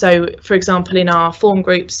revision. So for example, in our form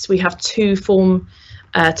groups, we have 2 form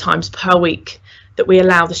times per week that we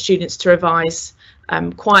allow the students to revise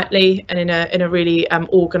quietly and in a really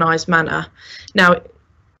organised manner. Now,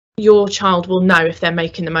 your child will know if they're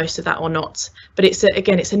making the most of that or not, but it's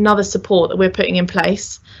again, it's another support that we're putting in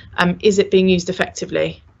place. Is it being used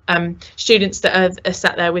effectively? Students that are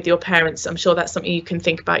sat there with your parents, I'm sure that's something you can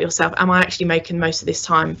think about yourself. Am I actually making most of this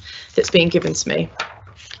time that's being given to me?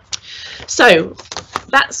 So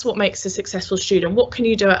that's what makes a successful student. What can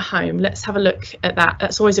you do at home? Let's have a look at that.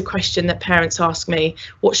 That's always a question that parents ask me.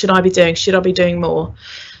 What should I be doing? Should I be doing more?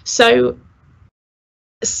 So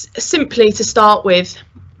simply to start with,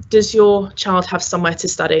 does your child have somewhere to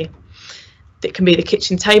study? It can be the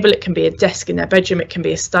kitchen table, it can be a desk in their bedroom, it can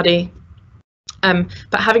be a study.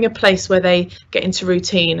 But having a place where they get into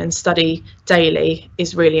routine and study daily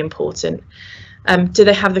is really important. Do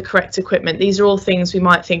they have the correct equipment? These are all things we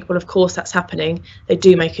might think, well, of course that's happening. They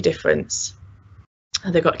do make a difference.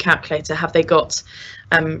 Have they got a calculator? Have they got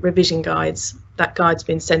revision guides? That guide's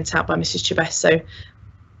been sent out by Mrs. Trebess, so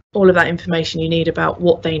all of that information you need about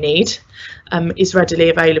what they need is readily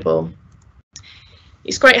available.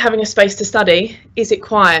 It's great having a space to study. Is it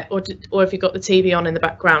quiet, or have you got the TV on in the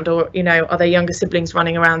background, or are there younger siblings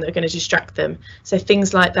running around that are going to distract them? So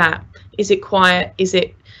things like that. Is it quiet? Is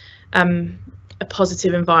it a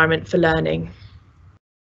positive environment for learning?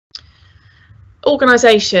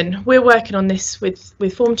 Organisation. We're working on this with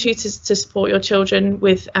form tutors to support your children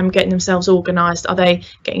with getting themselves organised. Are they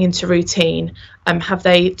getting into routine?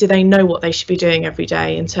 Do they know what they should be doing every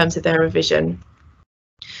day in terms of their revision?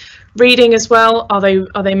 Reading as well. Are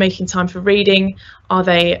they making time for reading? Are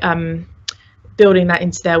they building that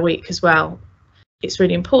into their week as well? It's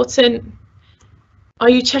really important. Are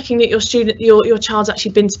you checking that your child's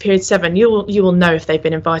actually been to period 7? You will know if they've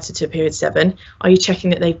been invited to period 7. Are you checking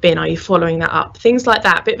that they've been? Are you following that up? Things like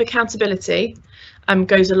that. A bit of accountability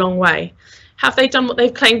goes a long way. Have they done what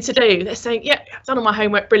they've claimed to do? They're saying, yeah, I've done all my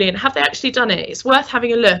homework, brilliant. Have they actually done it? It's worth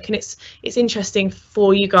having a look, and it's interesting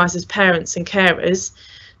for you guys as parents and carers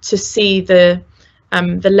to see the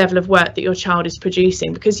level of work that your child is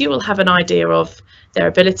producing, because you will have an idea of their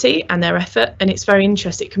ability and their effort, and it's very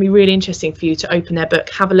interesting. It can be really interesting for you to open their book,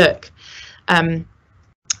 have a look.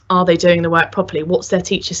 Are they doing the work properly? What's their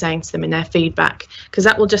teacher saying to them in their feedback? Because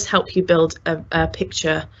that will just help you build a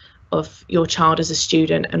picture of your child as a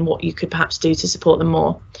student and what you could perhaps do to support them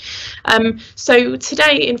more. So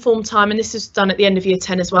today in form time, and this is done at the end of year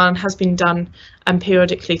 10 as well, and has been done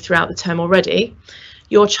periodically throughout the term already,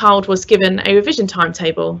 your child was given a revision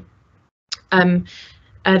timetable.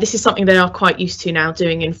 This is something they are quite used to now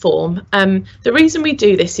doing in form. The reason we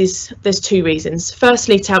do this is there's 2 reasons.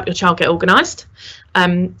 Firstly, to help your child get organised,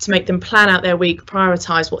 to make them plan out their week,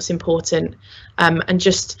 prioritise what's important, and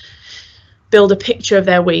just build a picture of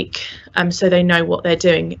their week, so they know what they're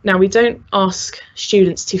doing. Now, we don't ask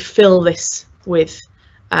students to fill this with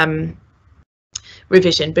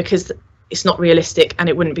revision, because it's not realistic and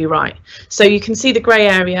it wouldn't be right. So you can see the grey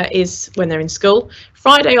area is when they're in school.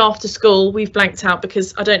 Friday after school, we've blanked out,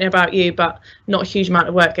 because I don't know about you, but not a huge amount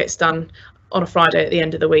of work gets done on a Friday at the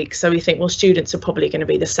end of the week. So we think, well, students are probably going to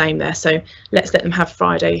be the same there, so let's let them have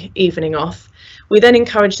Friday evening off. We then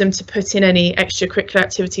encourage them to put in any extracurricular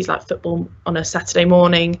activities like football on a Saturday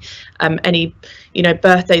morning, any, you know,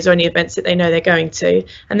 birthdays or any events that they know they're going to,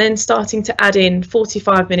 and then starting to add in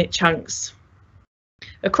 45-minute chunks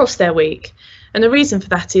across their week. And the reason for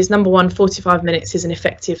that is, number one, 45 minutes is an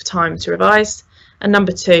effective time to revise, and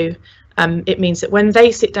number two, it means that when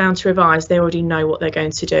they sit down to revise, they already know what they're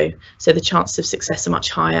going to do, so the chances of success are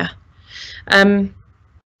much higher. So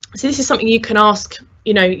this is something you can ask,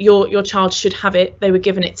 you know, your child should have it, they were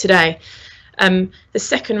given it today. The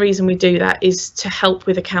second reason we do that is to help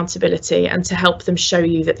with accountability and to help them show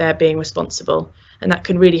you that they're being responsible, and that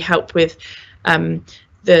can really help with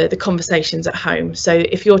the conversations at home. So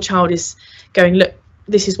if your child is going, look,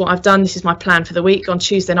 this is what I've done, this is my plan for the week, on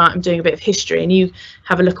Tuesday night I'm doing a bit of history, and you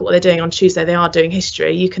have a look at what they're doing on Tuesday, they are doing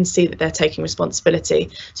history, you can see that they're taking responsibility.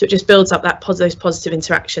 So it just builds up that those positive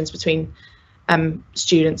interactions between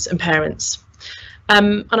students and parents.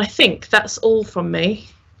 And I think that's all from me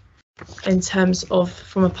in terms of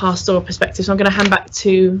from a pastoral perspective. So I'm going to hand back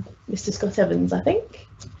to Mr. Scott Evans, I think.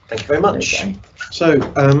 Thank you very much. So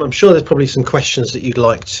I'm sure there's probably some questions that you'd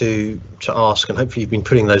like to ask, and hopefully you've been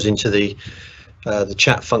putting those into the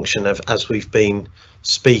chat function as we've been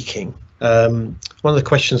speaking. One of the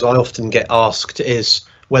questions I often get asked is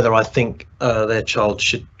whether I think their child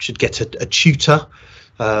should get a tutor.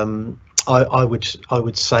 I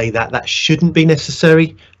would say that shouldn't be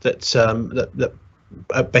necessary. That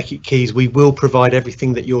at Beckett Keys we will provide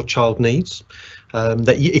everything that your child needs.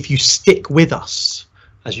 If you stick with us,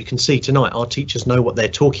 as you can see tonight, our teachers know what they're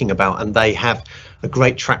talking about, and they have a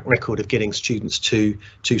great track record of getting students to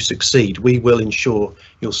succeed. We will ensure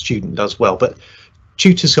your student does well, but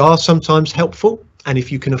tutors are sometimes helpful, and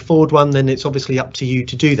if you can afford one, then it's obviously up to you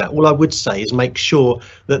to do that. All I would say is make sure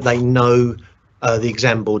that they know the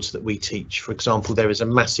exam boards that we teach. For example, there is a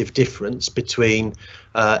massive difference between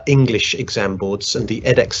English exam boards, and the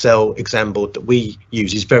Edexcel exam board that we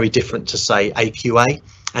use is very different to, say, AQA,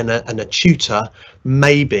 and a tutor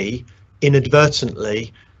may be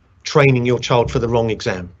inadvertently training your child for the wrong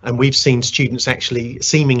exam, and we've seen students actually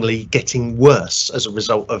seemingly getting worse as a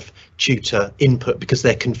result of tutor input because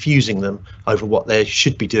they're confusing them over what they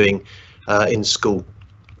should be doing in school.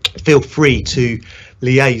 Feel free to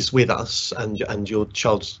liaise with us and your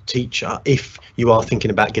child's teacher if you are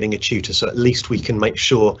thinking about getting a tutor, so at least we can make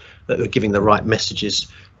sure that we're giving the right messages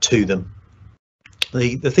to them.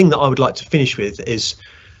 The thing that I would like to finish with is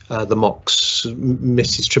the mocks.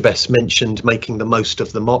 Mrs. Trebess mentioned making the most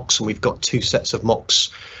of the mocks, and we've got 2 sets of mocks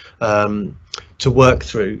to work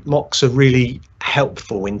through. Mocks are really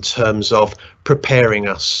helpful in terms of preparing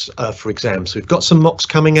us for exams. So we've got some mocks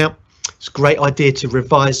coming out. It's a great idea to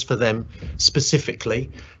revise for them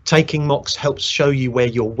specifically. Taking mocks helps show you where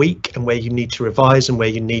you're weak and where you need to revise and where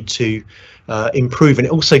you need to improve, and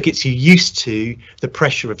it also gets you used to the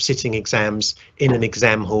pressure of sitting exams in an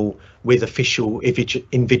exam hall with official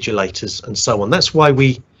invigilators and so on. That's why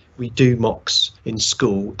we do mocks in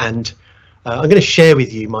school, and I'm going to share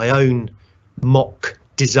with you my own mock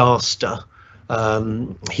disaster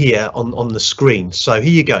here on the screen. So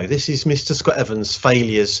here you go. This is Mr. Scott Evans'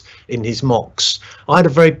 failures in his mocks. I had a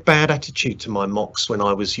very bad attitude to my mocks when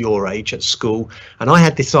I was your age at school, and I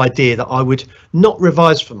had this idea that I would not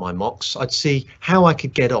revise for my mocks. I'd see how I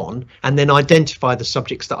could get on and then identify the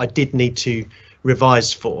subjects that I did need to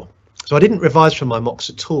revise for. So I didn't revise for my mocks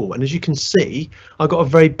at all, and as you can see, I got a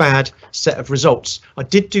very bad set of results. I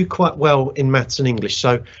did do quite well in maths and English,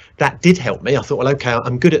 so that did help me. I thought, well, okay,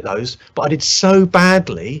 I'm good at those, but I did so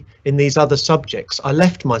badly in these other subjects. I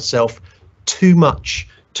left myself too much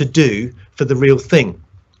to do for the real thing.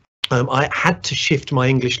 I had to shift my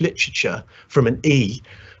English literature from an E,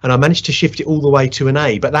 and I managed to shift it all the way to an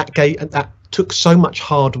A, but that took so much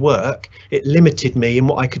hard work, it limited me in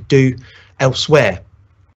what I could do elsewhere.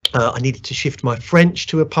 I needed to shift my French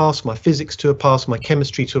to a pass, my physics to a pass, my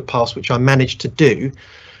chemistry to a pass, which I managed to do.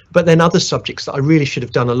 But then other subjects that I really should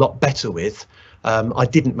have done a lot better with, I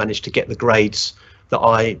didn't manage to get the grades that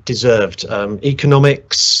I deserved.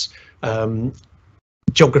 Economics,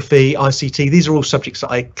 geography, ICT, these are all subjects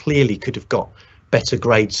that I clearly could have got better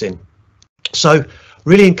grades in. So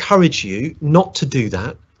really encourage you not to do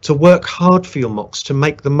that, to work hard for your mocks, to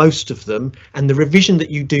make the most of them, and the revision that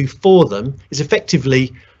you do for them is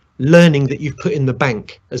effectively learning that you've put in the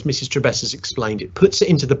bank, as Mrs. Trebess has explained. It puts it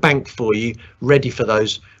into the bank for you, ready for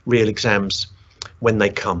those real exams when they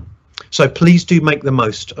come. So please do make the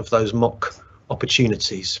most of those mock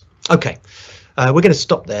opportunities. Okay, we're going to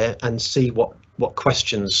stop there and see what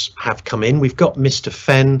questions have come in. We've got Mr.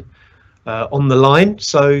 Fenn on the line.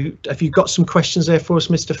 So have you got some questions there for us,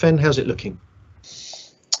 Mr. Fenn? How's it looking?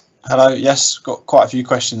 Hello, yes, got quite a few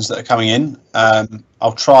questions that are coming in.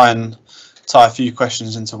 I'll try and tie a few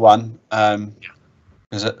questions into one,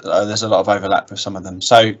 because there's a lot of overlap with some of them.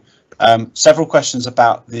 So several questions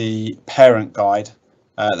about the parent guide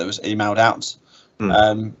that was emailed out.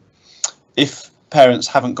 If parents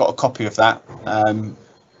haven't got a copy of that,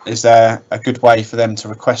 is there a good way for them to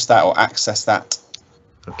request that or access that?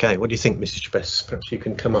 Okay, what do you think, Mrs. Trebess? Perhaps you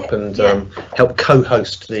can come up and help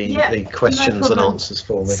co-host the questions and answers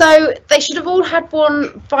for me. So they should have all had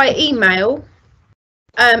one by email.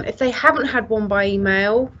 If they haven't had one by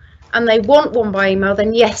email and they want one by email,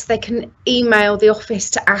 then yes, they can email the office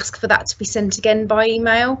to ask for that to be sent again by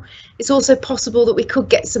email. It's also possible that we could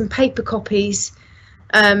get some paper copies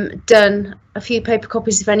done, a few paper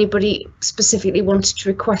copies if anybody specifically wanted to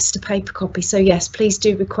request a paper copy. So yes, please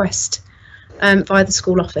do request via the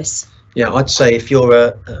school office. Yeah, I'd say if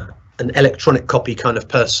you're an electronic copy kind of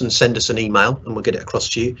person, send us an email and we'll get it across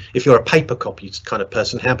to you. If you're a paper copy kind of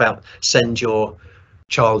person, how about send your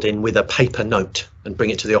child in with a paper note and bring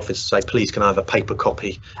it to the office and say, please, can I have a paper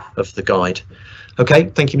copy of the guide? Okay,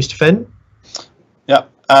 thank you, Mr. Fenn. Yeah,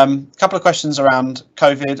 a couple of questions around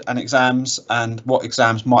COVID and exams and what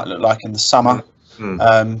exams might look like in the summer.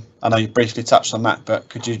 I know you briefly touched on that, but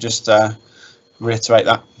could you just reiterate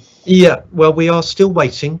that? Yeah, well, we are still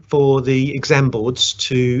waiting for the exam boards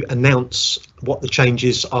to announce what the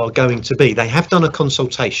changes are going to be. They have done a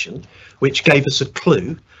consultation which gave us a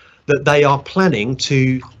clue that they are planning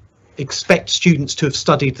to expect students to have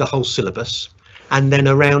studied the whole syllabus, and then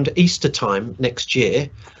around Easter time next year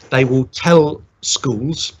they will tell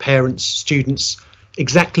schools, parents, students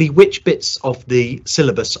exactly which bits of the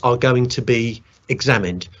syllabus are going to be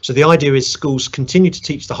examined. So the idea is schools continue to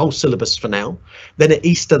teach the whole syllabus for now, then at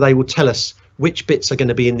Easter they will tell us which bits are going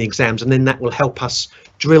to be in the exams, and then that will help us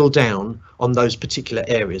drill down on those particular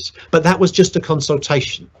areas. But that was just a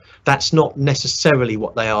consultation. That's not necessarily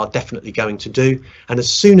what they are definitely going to do, and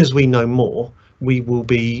as soon as we know more we will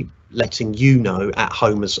be letting you know at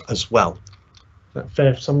home as well. Is that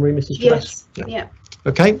fair summary, Mrs. Yes. Yeah.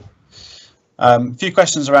 Okay. A few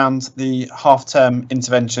questions around the half-term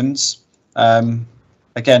interventions.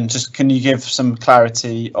 Again, just can you give some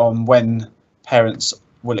clarity on when parents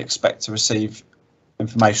will expect to receive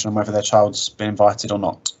information on whether their child's been invited or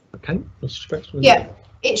not? Okay. Yeah,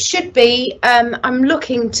 it should be. I'm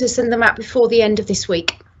looking to send them out before the end of this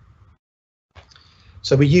week.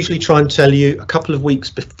 So we usually try and tell you a couple of weeks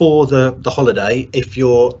before the holiday if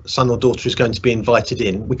your son or daughter is going to be invited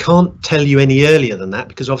in. We can't tell you any earlier than that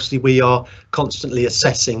because obviously we are constantly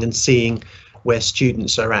assessing and seeing where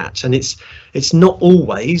students are at, and it's not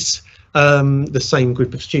always the same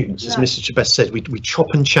group of students. As Mr. Trebess said, we chop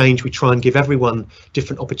and change. We try and give everyone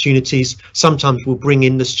different opportunities. Sometimes we'll bring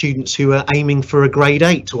in the students who are aiming for a grade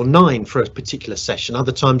 8 or 9 for a particular session.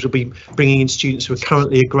 Other times we'll be bringing in students who are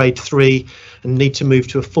currently a grade 3 and need to move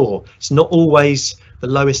to a 4. It's not always the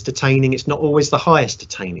lowest attaining, it's not always the highest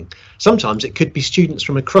attaining. Sometimes it could be students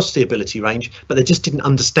from across the ability range, but they just didn't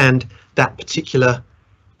understand that particular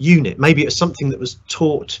unit. Maybe it was something that was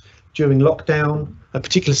taught during lockdown, a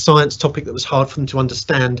particular science topic that was hard for them to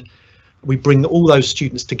understand. We bring all those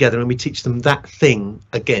students together and we teach them that thing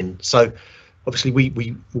again. So obviously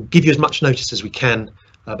we will give you as much notice as we can,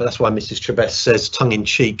 but that's why Mrs. Trebess says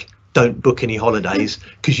tongue-in-cheek, don't book any holidays,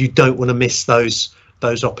 because you don't want to miss those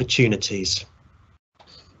opportunities.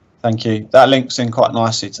 Thank you. That links in quite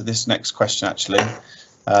nicely to this next question actually.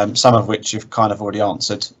 Some of which you've kind of already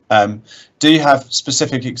answered. Do you have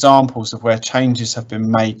specific examples of where changes have been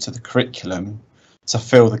made to the curriculum to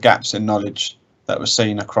fill the gaps in knowledge that were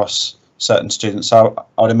seen across certain students? So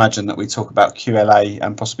I would imagine that we talk about QLA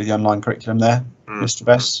and possibly the online curriculum there, Mr.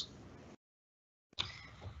 Bess.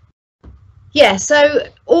 Yeah, so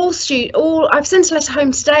I've sent a letter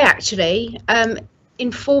home today actually,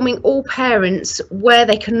 informing all parents where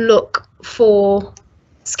they can look for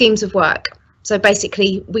schemes of work. So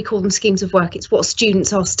basically we call them schemes of work. It's what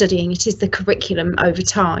students are studying. It is the curriculum over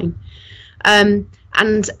time.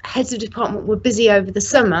 And heads of department were busy over the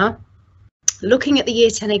summer looking at the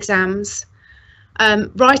Year 10 exams,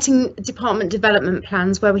 writing department development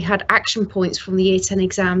plans where we had action points from the Year 10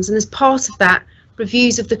 exams. And as part of that,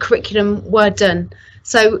 reviews of the curriculum were done.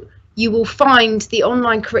 So you will find the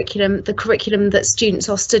online curriculum, the curriculum that students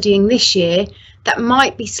are studying this year, that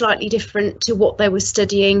might be slightly different to what they were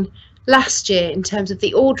studying last year in terms of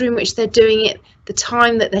the order in which they're doing it, the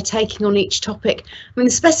time that they're taking on each topic. I mean,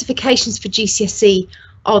 the specifications for GCSE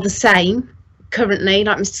are the same currently,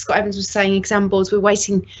 like Mr. Scott Evans was saying, exam boards, we're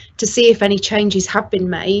waiting to see if any changes have been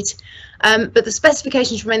made. But the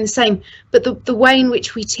specifications remain the same, but the way in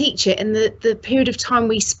which we teach it and the period of time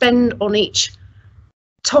we spend on each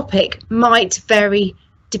topic might vary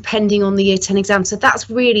depending on the Year 10 exam. So that's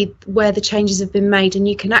really where the changes have been made, and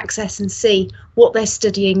you can access and see what they're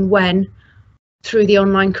studying when through the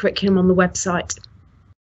online curriculum on the website.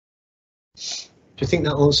 Do you think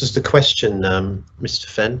that answers the question, Mr.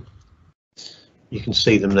 Fenn? You can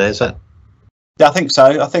see them there, is that? Yeah, I think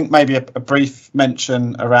so. I think maybe a brief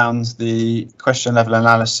mention around the question level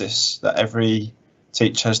analysis that every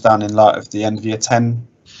teacher has done in light of the end of Year 10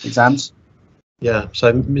 exams. Yeah,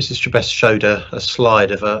 so Mrs. Trebess showed a slide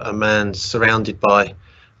of a man surrounded by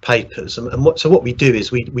papers, and what we do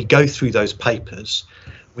is we go through those papers,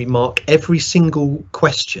 we mark every single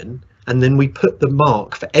question, and then we put the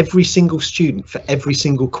mark for every single student for every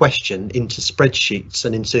single question into spreadsheets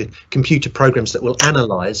and into computer programs that will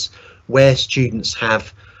analyse where students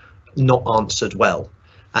have not answered well.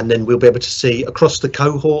 And then we'll be able to see across the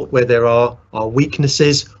cohort where there are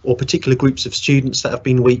weaknesses or particular groups of students that have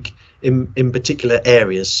been weak in particular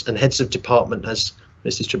areas. And heads of department, as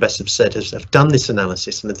Mrs. Trebess have said, have done this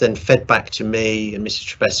analysis and have then fed back to me and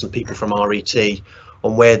Mrs. Trebess and people from RET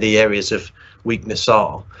on where the areas of weakness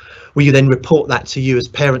are. We then report that to you as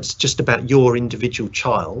parents just about your individual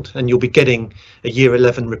child, and you'll be getting a Year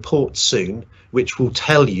 11 report soon, which will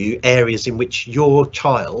tell you areas in which your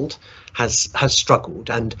child has struggled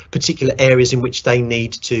and particular areas in which they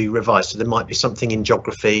need to revise. So there might be something in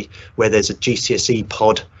geography where there's a GCSE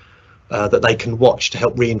pod that they can watch to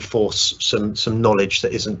help reinforce some knowledge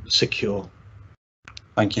that isn't secure.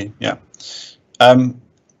 Thank you. Yeah.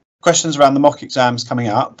 Questions around the mock exams coming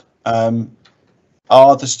up.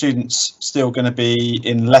 Are the students still going to be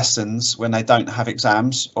in lessons when they don't have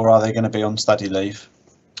exams, or are they going to be on study leave?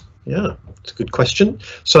 Yeah, it's a good question.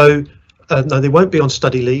 So no, they won't be on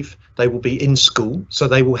study leave. They will be in school, so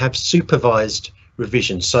they will have supervised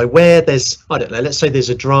revision. So where there's, I don't know, let's say there's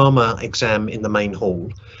a drama exam in the main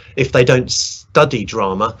hall. If they don't study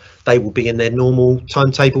drama, they will be in their normal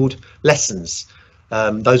timetabled lessons.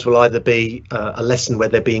 Those will either be a lesson where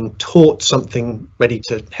they're being taught something ready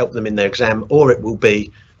to help them in their exam, or it will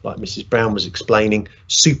be, like Mrs. Brown was explaining,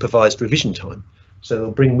 supervised revision time. So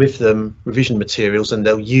they'll bring with them revision materials and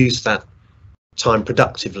they'll use that time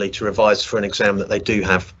productively to revise for an exam that they do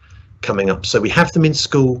have coming up. So we have them in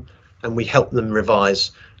school and we help them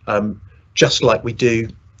revise, just like we do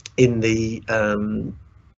in the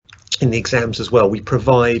exams as well. We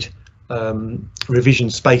provide revision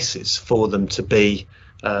spaces for them to be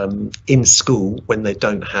in school when they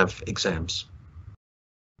don't have exams.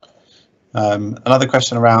 Another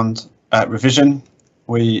question around revision.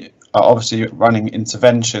 We are obviously running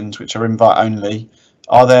interventions which are invite only.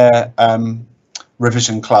 Are there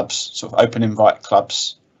revision clubs, sort of open invite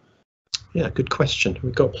clubs? Yeah, good question.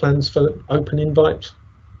 We've got plans for open invite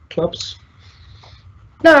clubs?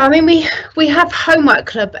 No, I mean, we have homework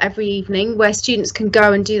club every evening where students can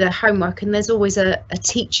go and do their homework, and there's always a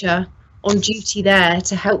teacher on duty there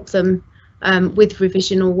to help them with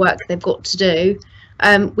revision or work they've got to do.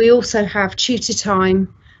 We also have tutor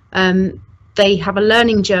time. They have a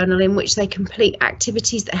learning journal in which they complete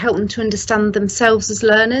activities that help them to understand themselves as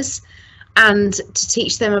learners and to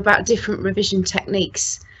teach them about different revision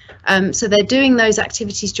techniques. So they're doing those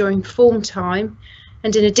activities during form time.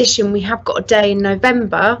 And in addition, we have got a day in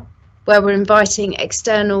November where we're inviting an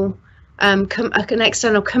external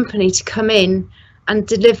company to come in and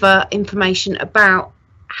deliver information about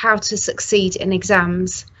how to succeed in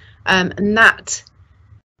exams. And that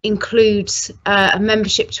includes a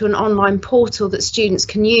membership to an online portal that students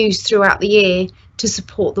can use throughout the year to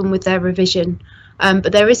support them with their revision.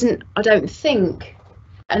 But there isn't, I don't think,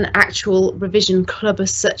 an actual revision club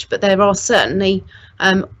as such, but there are certainly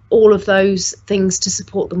all of those things to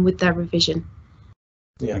support them with their revision.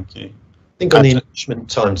 Yeah, thank you. I think on the enrichment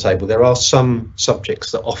timetable there are some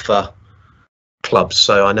subjects that offer clubs.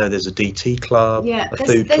 So I know there's a DT club, yeah, a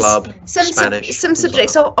food club, Spanish. Some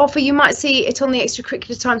subjects offer, you might see it on the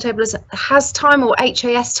extracurricular timetable as HAS time or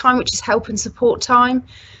HAS time, which is help and support time.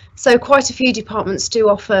 So quite a few departments do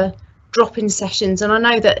offer drop-in sessions, and I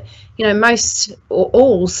know that, you know, most or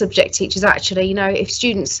all subject teachers actually, you know, if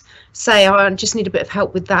students say, oh, I just need a bit of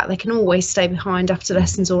help with that, they can always stay behind after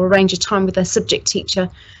lessons or arrange a time with their subject teacher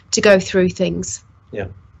to go through things. Yeah,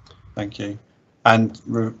 thank you. and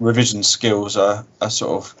revision skills are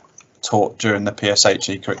sort of taught during the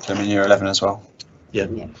PSHE curriculum in Year 11 as well. Yeah.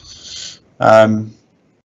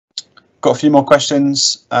 Got a few more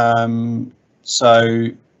questions. So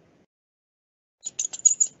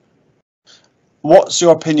what's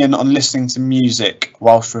your opinion on listening to music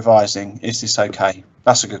whilst revising? Is this okay?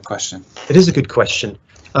 That's a good question. It is a good question.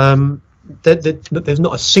 There's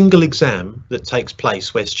not a single exam that takes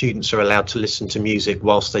place where students are allowed to listen to music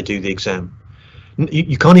whilst they do the exam.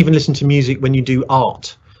 You can't even listen to music when you do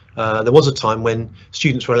art. There was a time when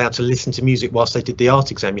students were allowed to listen to music whilst they did the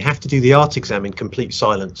art exam. You have to do the art exam in complete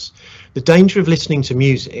silence. The danger of listening to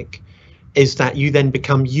music is that you then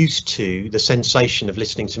become used to the sensation of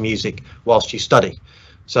listening to music whilst you study.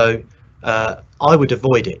 So I would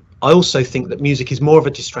avoid it. I also think that music is more of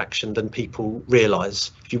a distraction than people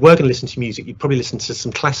realise. If you were going to listen to music, you'd probably listen to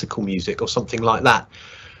some classical music or something like that.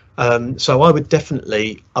 So I would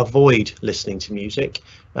definitely avoid listening to music.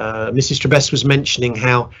 Mrs. Trebess was mentioning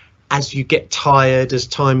how as you get tired, as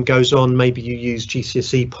time goes on, maybe you use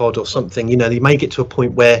GCSE pod or something, you know, you may get to a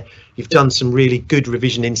point where you've done some really good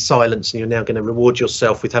revision in silence and you're now going to reward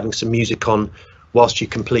yourself with having some music on whilst you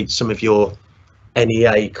complete some of your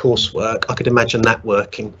NEA coursework. I could imagine that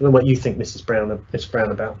working. I don't know what you think, Miss Brown,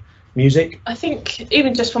 about music. I think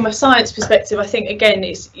even just from a science perspective, I think again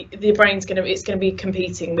it's the brain's going to be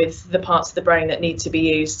competing with the parts of the brain that need to be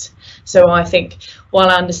used. So I think while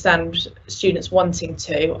I understand students wanting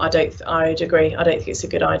to, I'd agree. I don't think it's a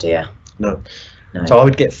good idea. No. So I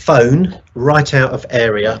would get phone right out of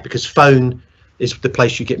area, because phone is the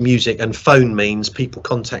place you get music, and phone means people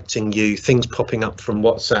contacting you, things popping up from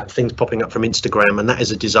WhatsApp, things popping up from Instagram, and that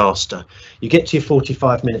is a disaster. You get to your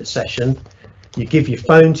 45-minute session, you give your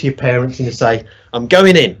phone to your parents and you say, I'm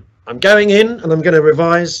going in and I'm going to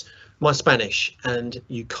revise my Spanish, and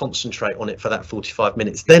you concentrate on it for that 45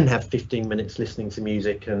 minutes, then have 15 minutes listening to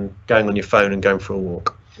music and going on your phone and going for a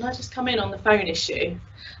walk. Can I just come in on the phone issue?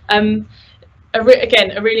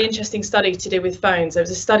 Again, a really interesting study to do with phones. There was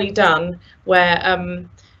a study done where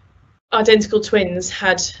identical twins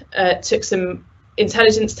had took some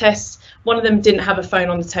intelligence tests. One of them didn't have a phone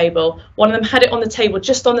on the table. One of them had it on the table,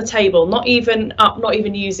 just on the table, not even up, not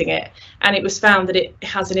even using it. And it was found that it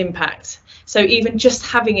has an impact. So even just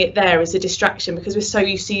having it there is a distraction because we're so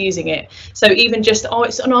used to using it. So even just, no,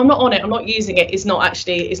 I'm not on it, I'm not using it, is not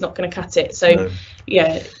going to cut it. So no.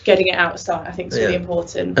 Yeah, getting it out of sight, I think is really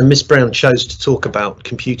important. And Miss Brown chose to talk about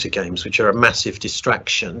computer games, which are a massive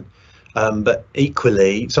distraction. But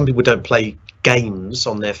equally, some people don't play games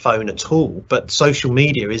on their phone at all, but social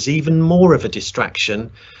media is even more of a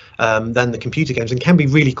distraction than the computer games, and can be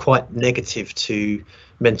really quite negative to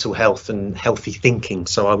mental health and healthy thinking.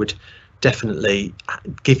 So I would definitely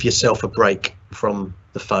give yourself a break from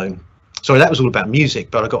the phone. Sorry, that was all about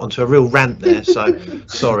music, but I got onto a real rant there, so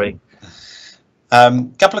sorry.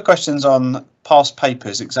 Couple of questions on past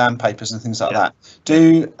papers, exam papers and things like that.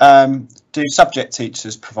 Do subject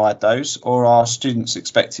teachers provide those, or are students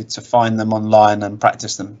expected to find them online and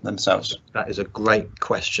practice them themselves? That is a great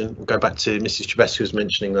question. We'll go back to Mrs. Trebess, who was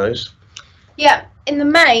mentioning those. Yeah, in the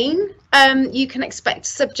main, you can expect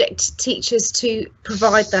subject teachers to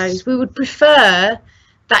provide those. We would prefer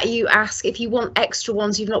that you ask, if you want extra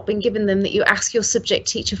ones you've not been given them, that you ask your subject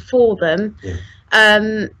teacher for them.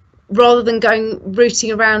 Yeah. Rather than going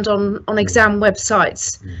rooting around on exam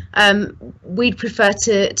websites. We'd prefer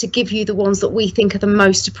to give you the ones that we think are the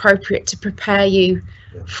most appropriate to prepare you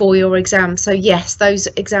for your exam. So yes, those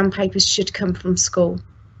exam papers should come from school.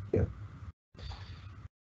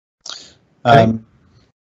 Yeah.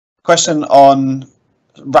 Question on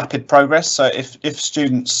rapid progress. So if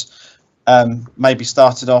students maybe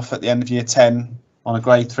started off at the end of year 10 on a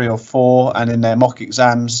grade 3 or 4, and in their mock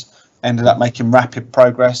exams ended up making rapid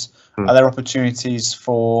progress, are there opportunities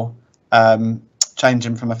for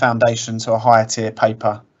changing from a foundation to a higher tier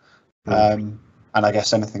paper? And I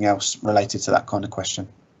guess anything else related to that kind of question.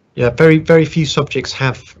 Yeah, very few subjects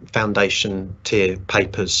have foundation tier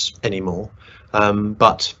papers anymore,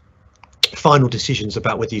 but final decisions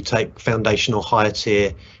about whether you take foundation or higher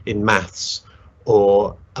tier in maths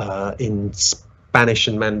or in Spanish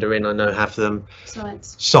and Mandarin, I know have them.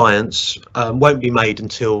 Science won't be made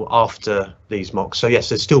until after these mocks. So yes,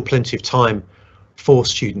 there's still plenty of time for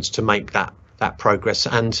students to make that progress.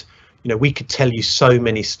 And you know, we could tell you so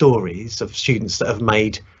many stories of students that have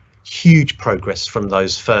made huge progress from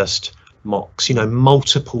those first mocks. You know,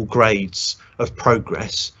 multiple grades of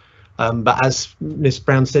progress. But as Miss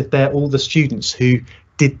Brown said, they're all the students who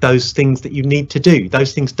did those things that you need to do.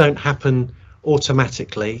 Those things don't happen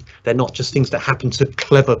automatically. They're not just things that happen to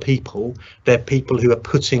clever people. They're people who are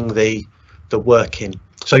putting the work in.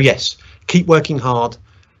 So yes, keep working hard,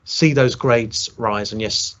 see those grades rise, and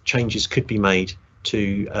yes, changes could be made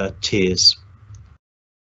to tiers.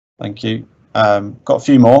 Thank you. Got a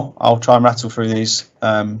few more. I'll try and rattle through these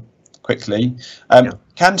quickly.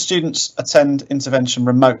 Can students attend intervention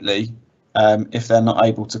remotely if they're not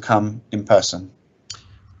able to come in person?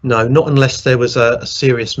 No, not unless there was a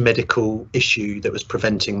serious medical issue that was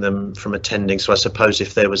preventing them from attending. So I suppose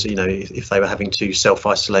if there was, you know, if they were having to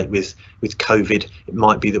self-isolate with COVID, it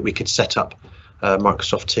might be that we could set up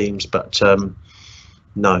Microsoft Teams, but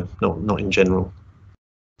no, not in general.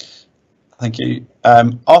 Thank you.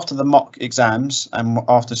 After the mock exams and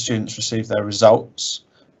after students receive their results,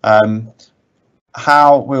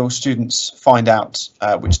 how will students find out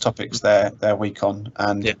which topics they're weak on,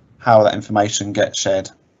 and how that information gets shared?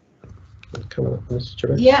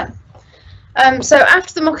 Yeah. So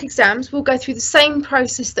after the mock exams, we'll go through the same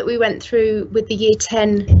process that we went through with the Year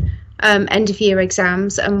 10 end of year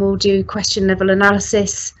exams, and we'll do question level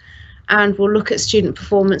analysis, and we'll look at student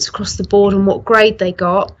performance across the board and what grade they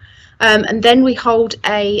got. And then we hold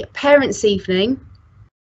a parents' evening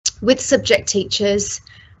with subject teachers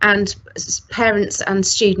and parents and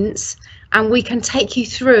students, and we can take you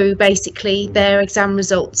through basically their exam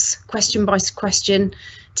results question by question,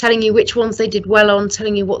 telling you which ones they did well on,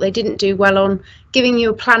 telling you what they didn't do well on, giving you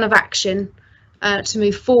a plan of action to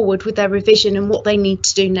move forward with their revision and what they need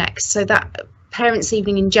to do next. So that parents'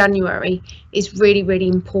 evening in January is really, really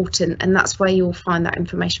important, and that's where you'll find that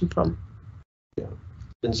information from. Yeah.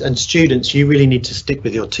 And students, you really need to stick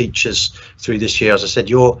with your teachers through this year. As I said,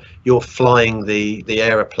 you're flying the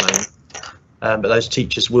aeroplane, but those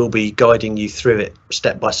teachers will be guiding you through it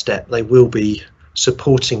step by step. They will be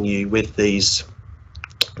supporting you with these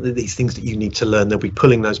things that you need to learn. They'll be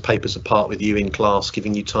pulling those papers apart with you in class,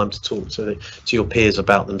 giving you time to talk to your peers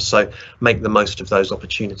about them. So make the most of those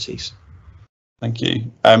opportunities. Thank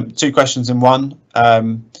you. 2 questions in one.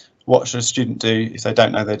 What should a student do if they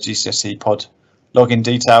don't know their GCSE pod login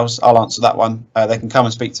details? I'll answer that one. They can come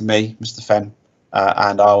and speak to me, Mr. Fenn,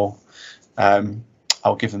 and I'll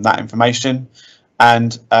give them that information.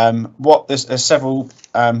 And there's several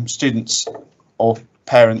students or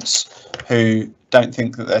parents who don't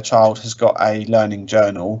think that their child has got a learning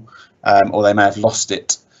journal, or they may have lost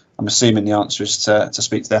it. I'm assuming the answer is to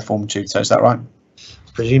speak to their form tutor. Is that right?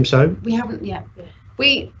 Presume so. We haven't yet.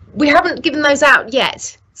 We haven't given those out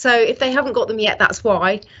yet. So if they haven't got them yet, that's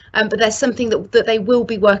why. But there's something that they will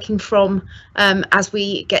be working from as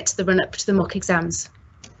we get to the run up to the mock exams.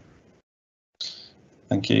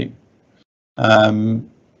 Thank you. And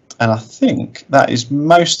I think that is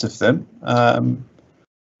most of them.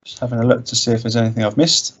 Just having a look to see if there's anything I've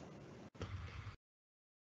missed.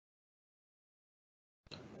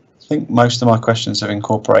 I think most of my questions have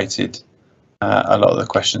incorporated a lot of the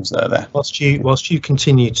questions that are there. Whilst you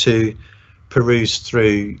continue to peruse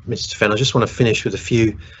through, Mr. Fenn, I just want to finish with a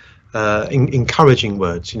few encouraging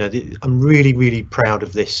words. You know, I'm really, really proud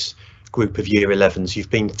of this group of Year 11s. You've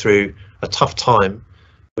been through a tough time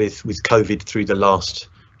with COVID through the last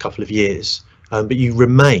couple of years, but you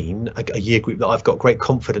remain a year group that I've got great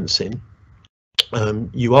confidence in.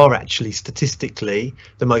 You are actually statistically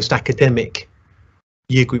the most academic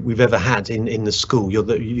year group we've ever had in the school. You're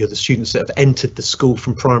the students that have entered the school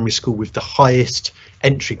from primary school with the highest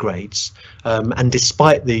entry grades, and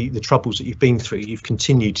despite the troubles that you've been through, you've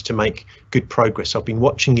continued to make good progress. I've been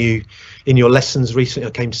watching you in your lessons recently.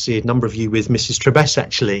 I came to see a number of you with Mrs. Trebess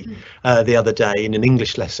actually the other day in an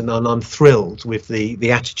English lesson, and I'm thrilled with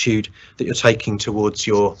the attitude that you're taking towards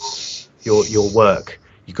your work.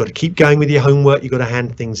 You've got to keep going with your homework. You've got to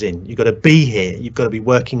hand things in. You've got to be here. You've got to be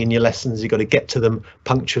working in your lessons. You've got to get to them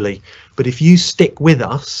punctually. But if you stick with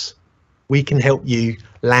us, we can help you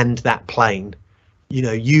land that plane. You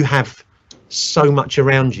know, you have so much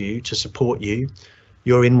around you to support you.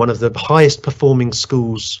 You're in one of the highest performing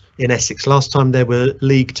schools in Essex. Last time there were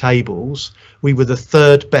league tables, we were the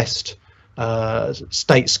 3rd best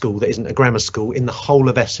state school that isn't a grammar school in the whole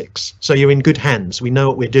of Essex. So you're in good hands. We know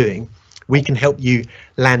what we're doing. We can help you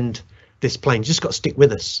land this plane. You just got to stick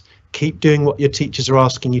with us. Keep doing what your teachers are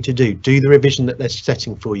asking you to do. Do the revision that they're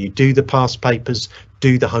setting for you. Do the past papers.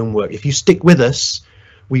 Do the homework. If you stick with us,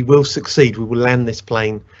 we will succeed. We will land this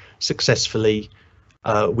plane successfully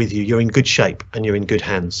with you. You're in good shape and you're in good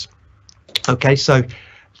hands. Okay, so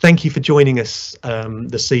thank you for joining us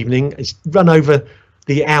this evening. It's run over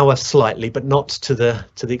the hour slightly, but not to the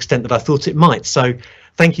extent that I thought it might. So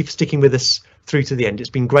thank you for sticking with us through to the end. It's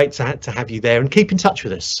been great to have you there, and keep in touch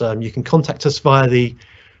with us. You can contact us via the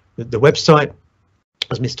website.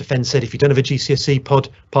 As Mr. Fenn said, if you don't have a GCSE pod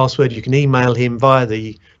password, you can email him via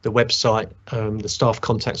the website. The staff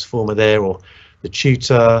contacts form are there, or the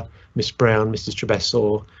tutor. Miss Brown, Mrs. Trebess,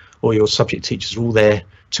 or your subject teachers are all there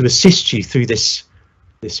to assist you through this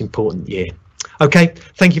important year. Okay,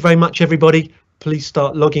 thank you very much, everybody. Please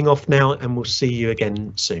start logging off now, and we'll see you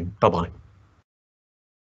again soon. Bye-bye.